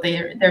 That's what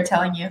they're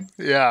telling you.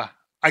 Yeah.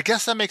 I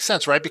guess that makes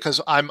sense, right? Because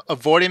I'm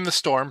avoiding the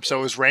storm, so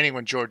it was raining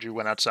when Georgie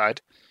went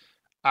outside.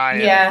 I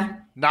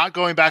am not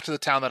going back to the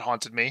town that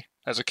haunted me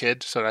as a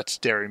kid, so that's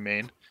Derry,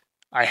 Maine.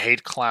 I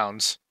hate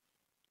clowns.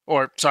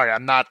 Or, sorry,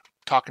 I'm not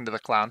talking to the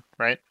clown,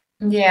 right?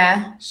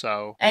 Yeah.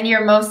 So. And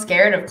you're most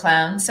scared of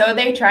clowns. So are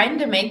they trying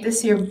to make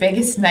this your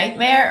biggest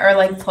nightmare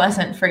or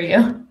pleasant for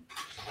you?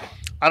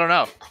 I don't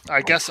know.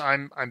 I guess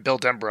I'm Bill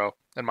Denbrough,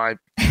 and my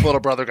little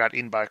brother got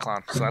eaten by a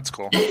clown, so that's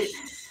cool.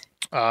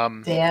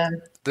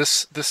 Damn.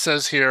 This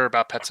says here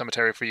about Pet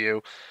Sematary for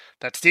you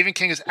that Stephen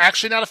King is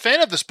actually not a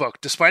fan of this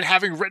book, despite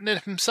having written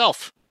it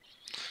himself.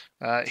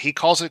 He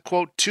calls it,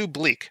 quote, too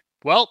bleak.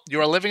 Well, you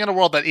are living in a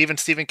world that even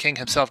Stephen King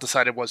himself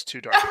decided was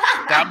too dark.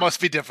 That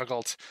must be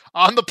difficult.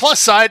 On the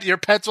plus side, your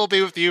pets will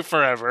be with you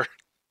forever.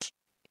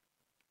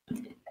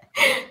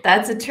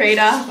 That's a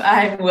trade-off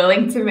I'm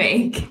willing to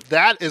make.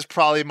 That is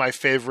probably my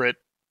favorite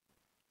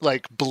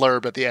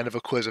blurb at the end of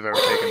a quiz I've ever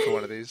taken for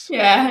one of these.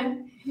 Yeah.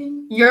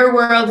 Your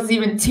world is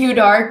even too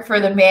dark for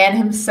the man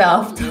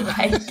himself to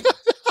like.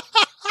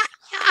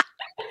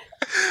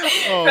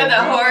 For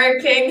the horror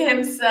king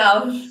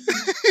himself.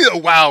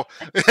 Wow.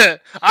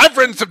 I've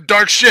written some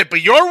dark shit,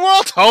 but your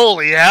world?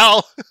 Holy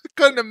hell.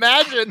 Couldn't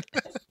imagine.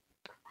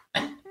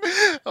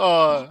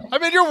 I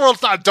mean, your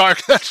world's not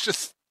dark. That's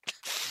just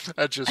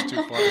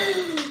too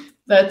funny.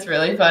 That's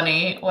really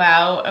funny.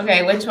 Wow.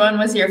 Okay, which one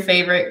was your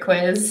favorite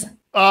quiz?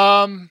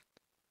 I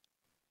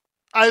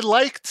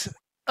liked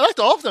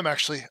all of them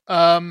actually.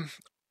 I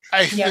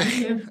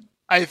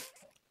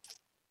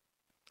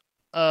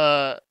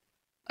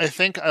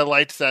think I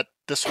liked that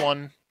this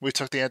one we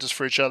took the answers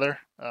for each other.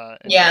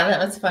 Yeah,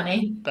 that was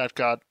funny. That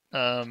got.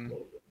 I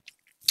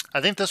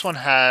think this one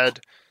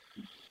had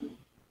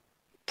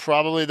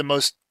probably the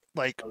most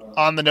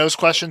on the nose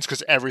questions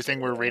because everything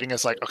we're reading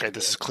is okay,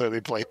 this is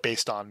clearly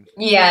based on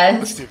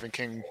the Stephen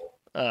King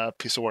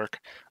piece of work.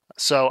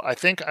 So I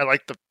think I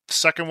like the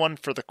second one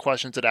for the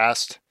questions it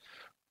asked,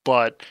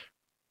 but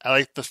I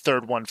like the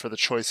third one for the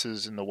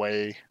choices in the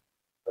way,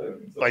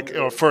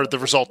 or for the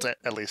result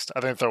at least.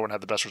 I think the third one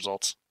had the best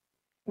results.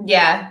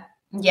 Yeah.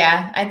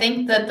 I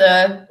think that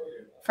the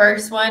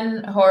first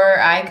one, Horror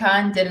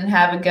Icon, didn't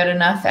have a good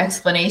enough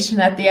explanation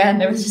at the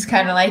end. It was just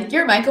kind of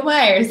you're Michael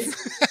Myers.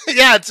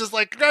 Yeah, it's just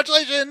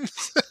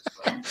congratulations.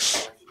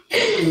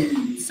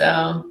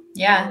 So,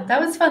 yeah, that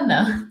was fun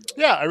though.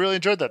 Yeah, I really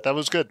enjoyed that. That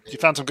was good. You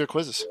found some good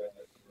quizzes.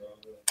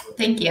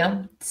 Thank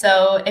you.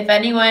 So if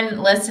anyone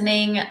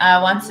listening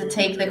wants to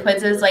take the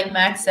quizzes, like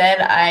Max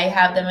said, I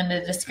have them in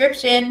the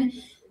description.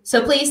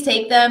 So please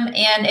take them.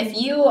 And if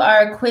you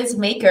are a quiz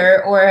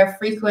maker or a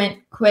frequent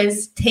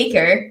quiz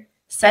taker,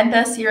 send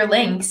us your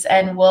links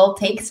and we'll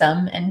take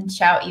some and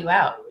shout you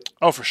out.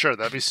 Oh, for sure.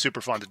 That'd be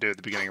super fun to do at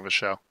the beginning of a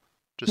show.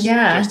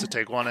 Just to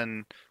take one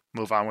and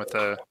move on with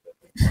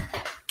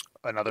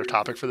another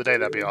topic for the day.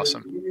 That'd be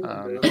awesome.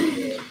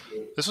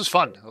 This was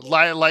fun.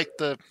 I like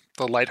the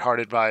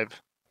lighthearted vibe.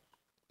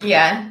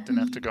 Yeah. Didn't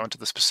have to go into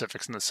the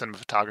specifics in the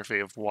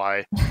cinematography of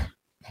why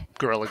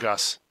Gorilla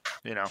Gus,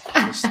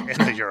 just in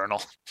the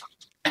urinal.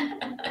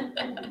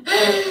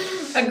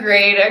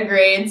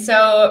 Agreed.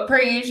 So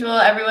per usual,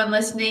 everyone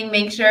listening,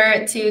 make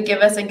sure to give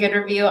us a good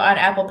review on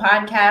Apple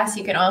Podcasts.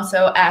 You can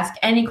also ask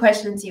any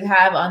questions you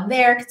have on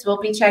there because we'll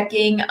be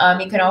checking.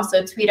 You can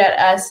also tweet at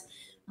us.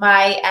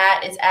 My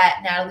 @ is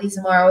at Natalie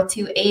Zamora with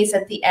 2 A's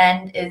at the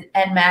end,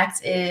 and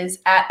Max is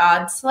at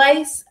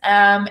OddSlice.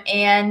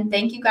 And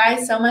thank you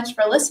guys so much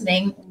for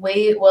listening.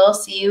 We will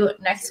see you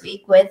next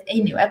week with a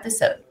new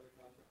episode.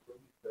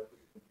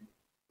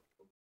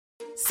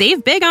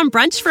 Save big on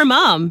brunch for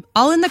mom,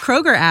 all in the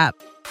Kroger app.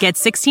 Get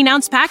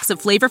 16-ounce packs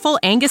of flavorful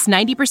Angus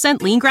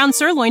 90% lean ground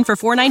sirloin for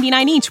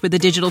 $4.99 each with a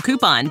digital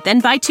coupon. Then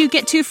buy 2,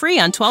 get 2 free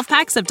on 12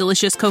 packs of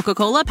delicious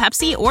Coca-Cola,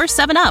 Pepsi, or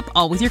 7-Up,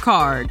 all with your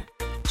card.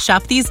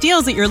 Shop these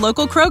deals at your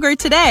local Kroger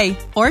today,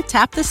 or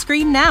tap the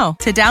screen now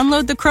to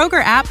download the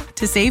Kroger app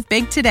to save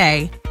big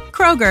today.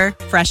 Kroger,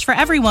 fresh for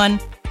everyone.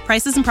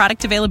 Prices and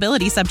product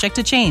availability subject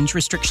to change.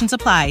 Restrictions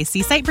apply.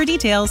 See site for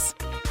details.